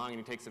all day long and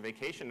he takes a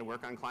vacation to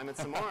work on climate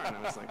some more. And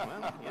I was like,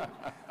 well, yeah,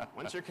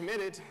 once you're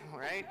committed,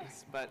 right?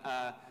 But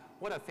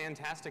what a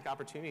fantastic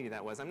opportunity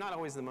that was. I'm not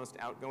always the most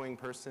outgoing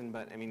person,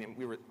 but I mean,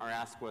 our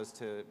ask was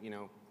to,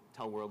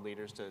 tell world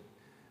leaders to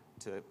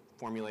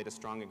formulate a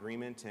strong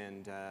agreement,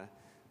 and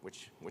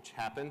which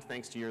happened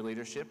thanks to your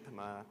leadership.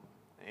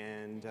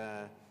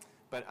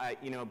 But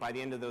by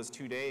the end of those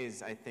 2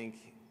 days, I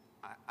think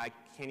I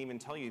can't even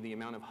tell you the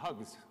amount of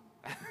hugs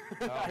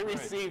I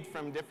received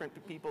from different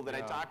people that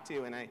I talked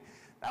to, and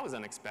that was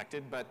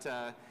unexpected. But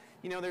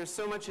there's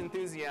so much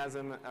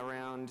enthusiasm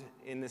around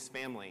in this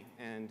family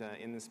and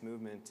in this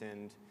movement,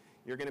 and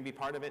you're going to be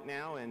part of it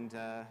now, and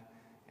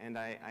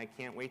I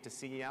can't wait to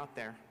see you out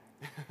there.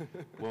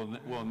 Well,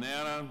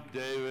 Nana,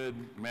 David,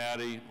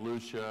 Maddie,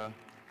 Lucia,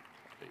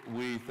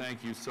 we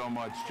thank you so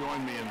much.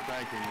 Join me in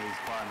thanking these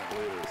climate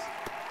leaders.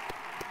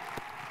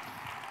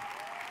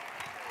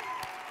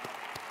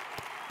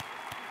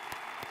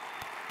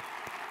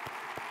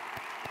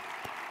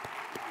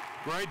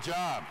 Great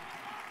job.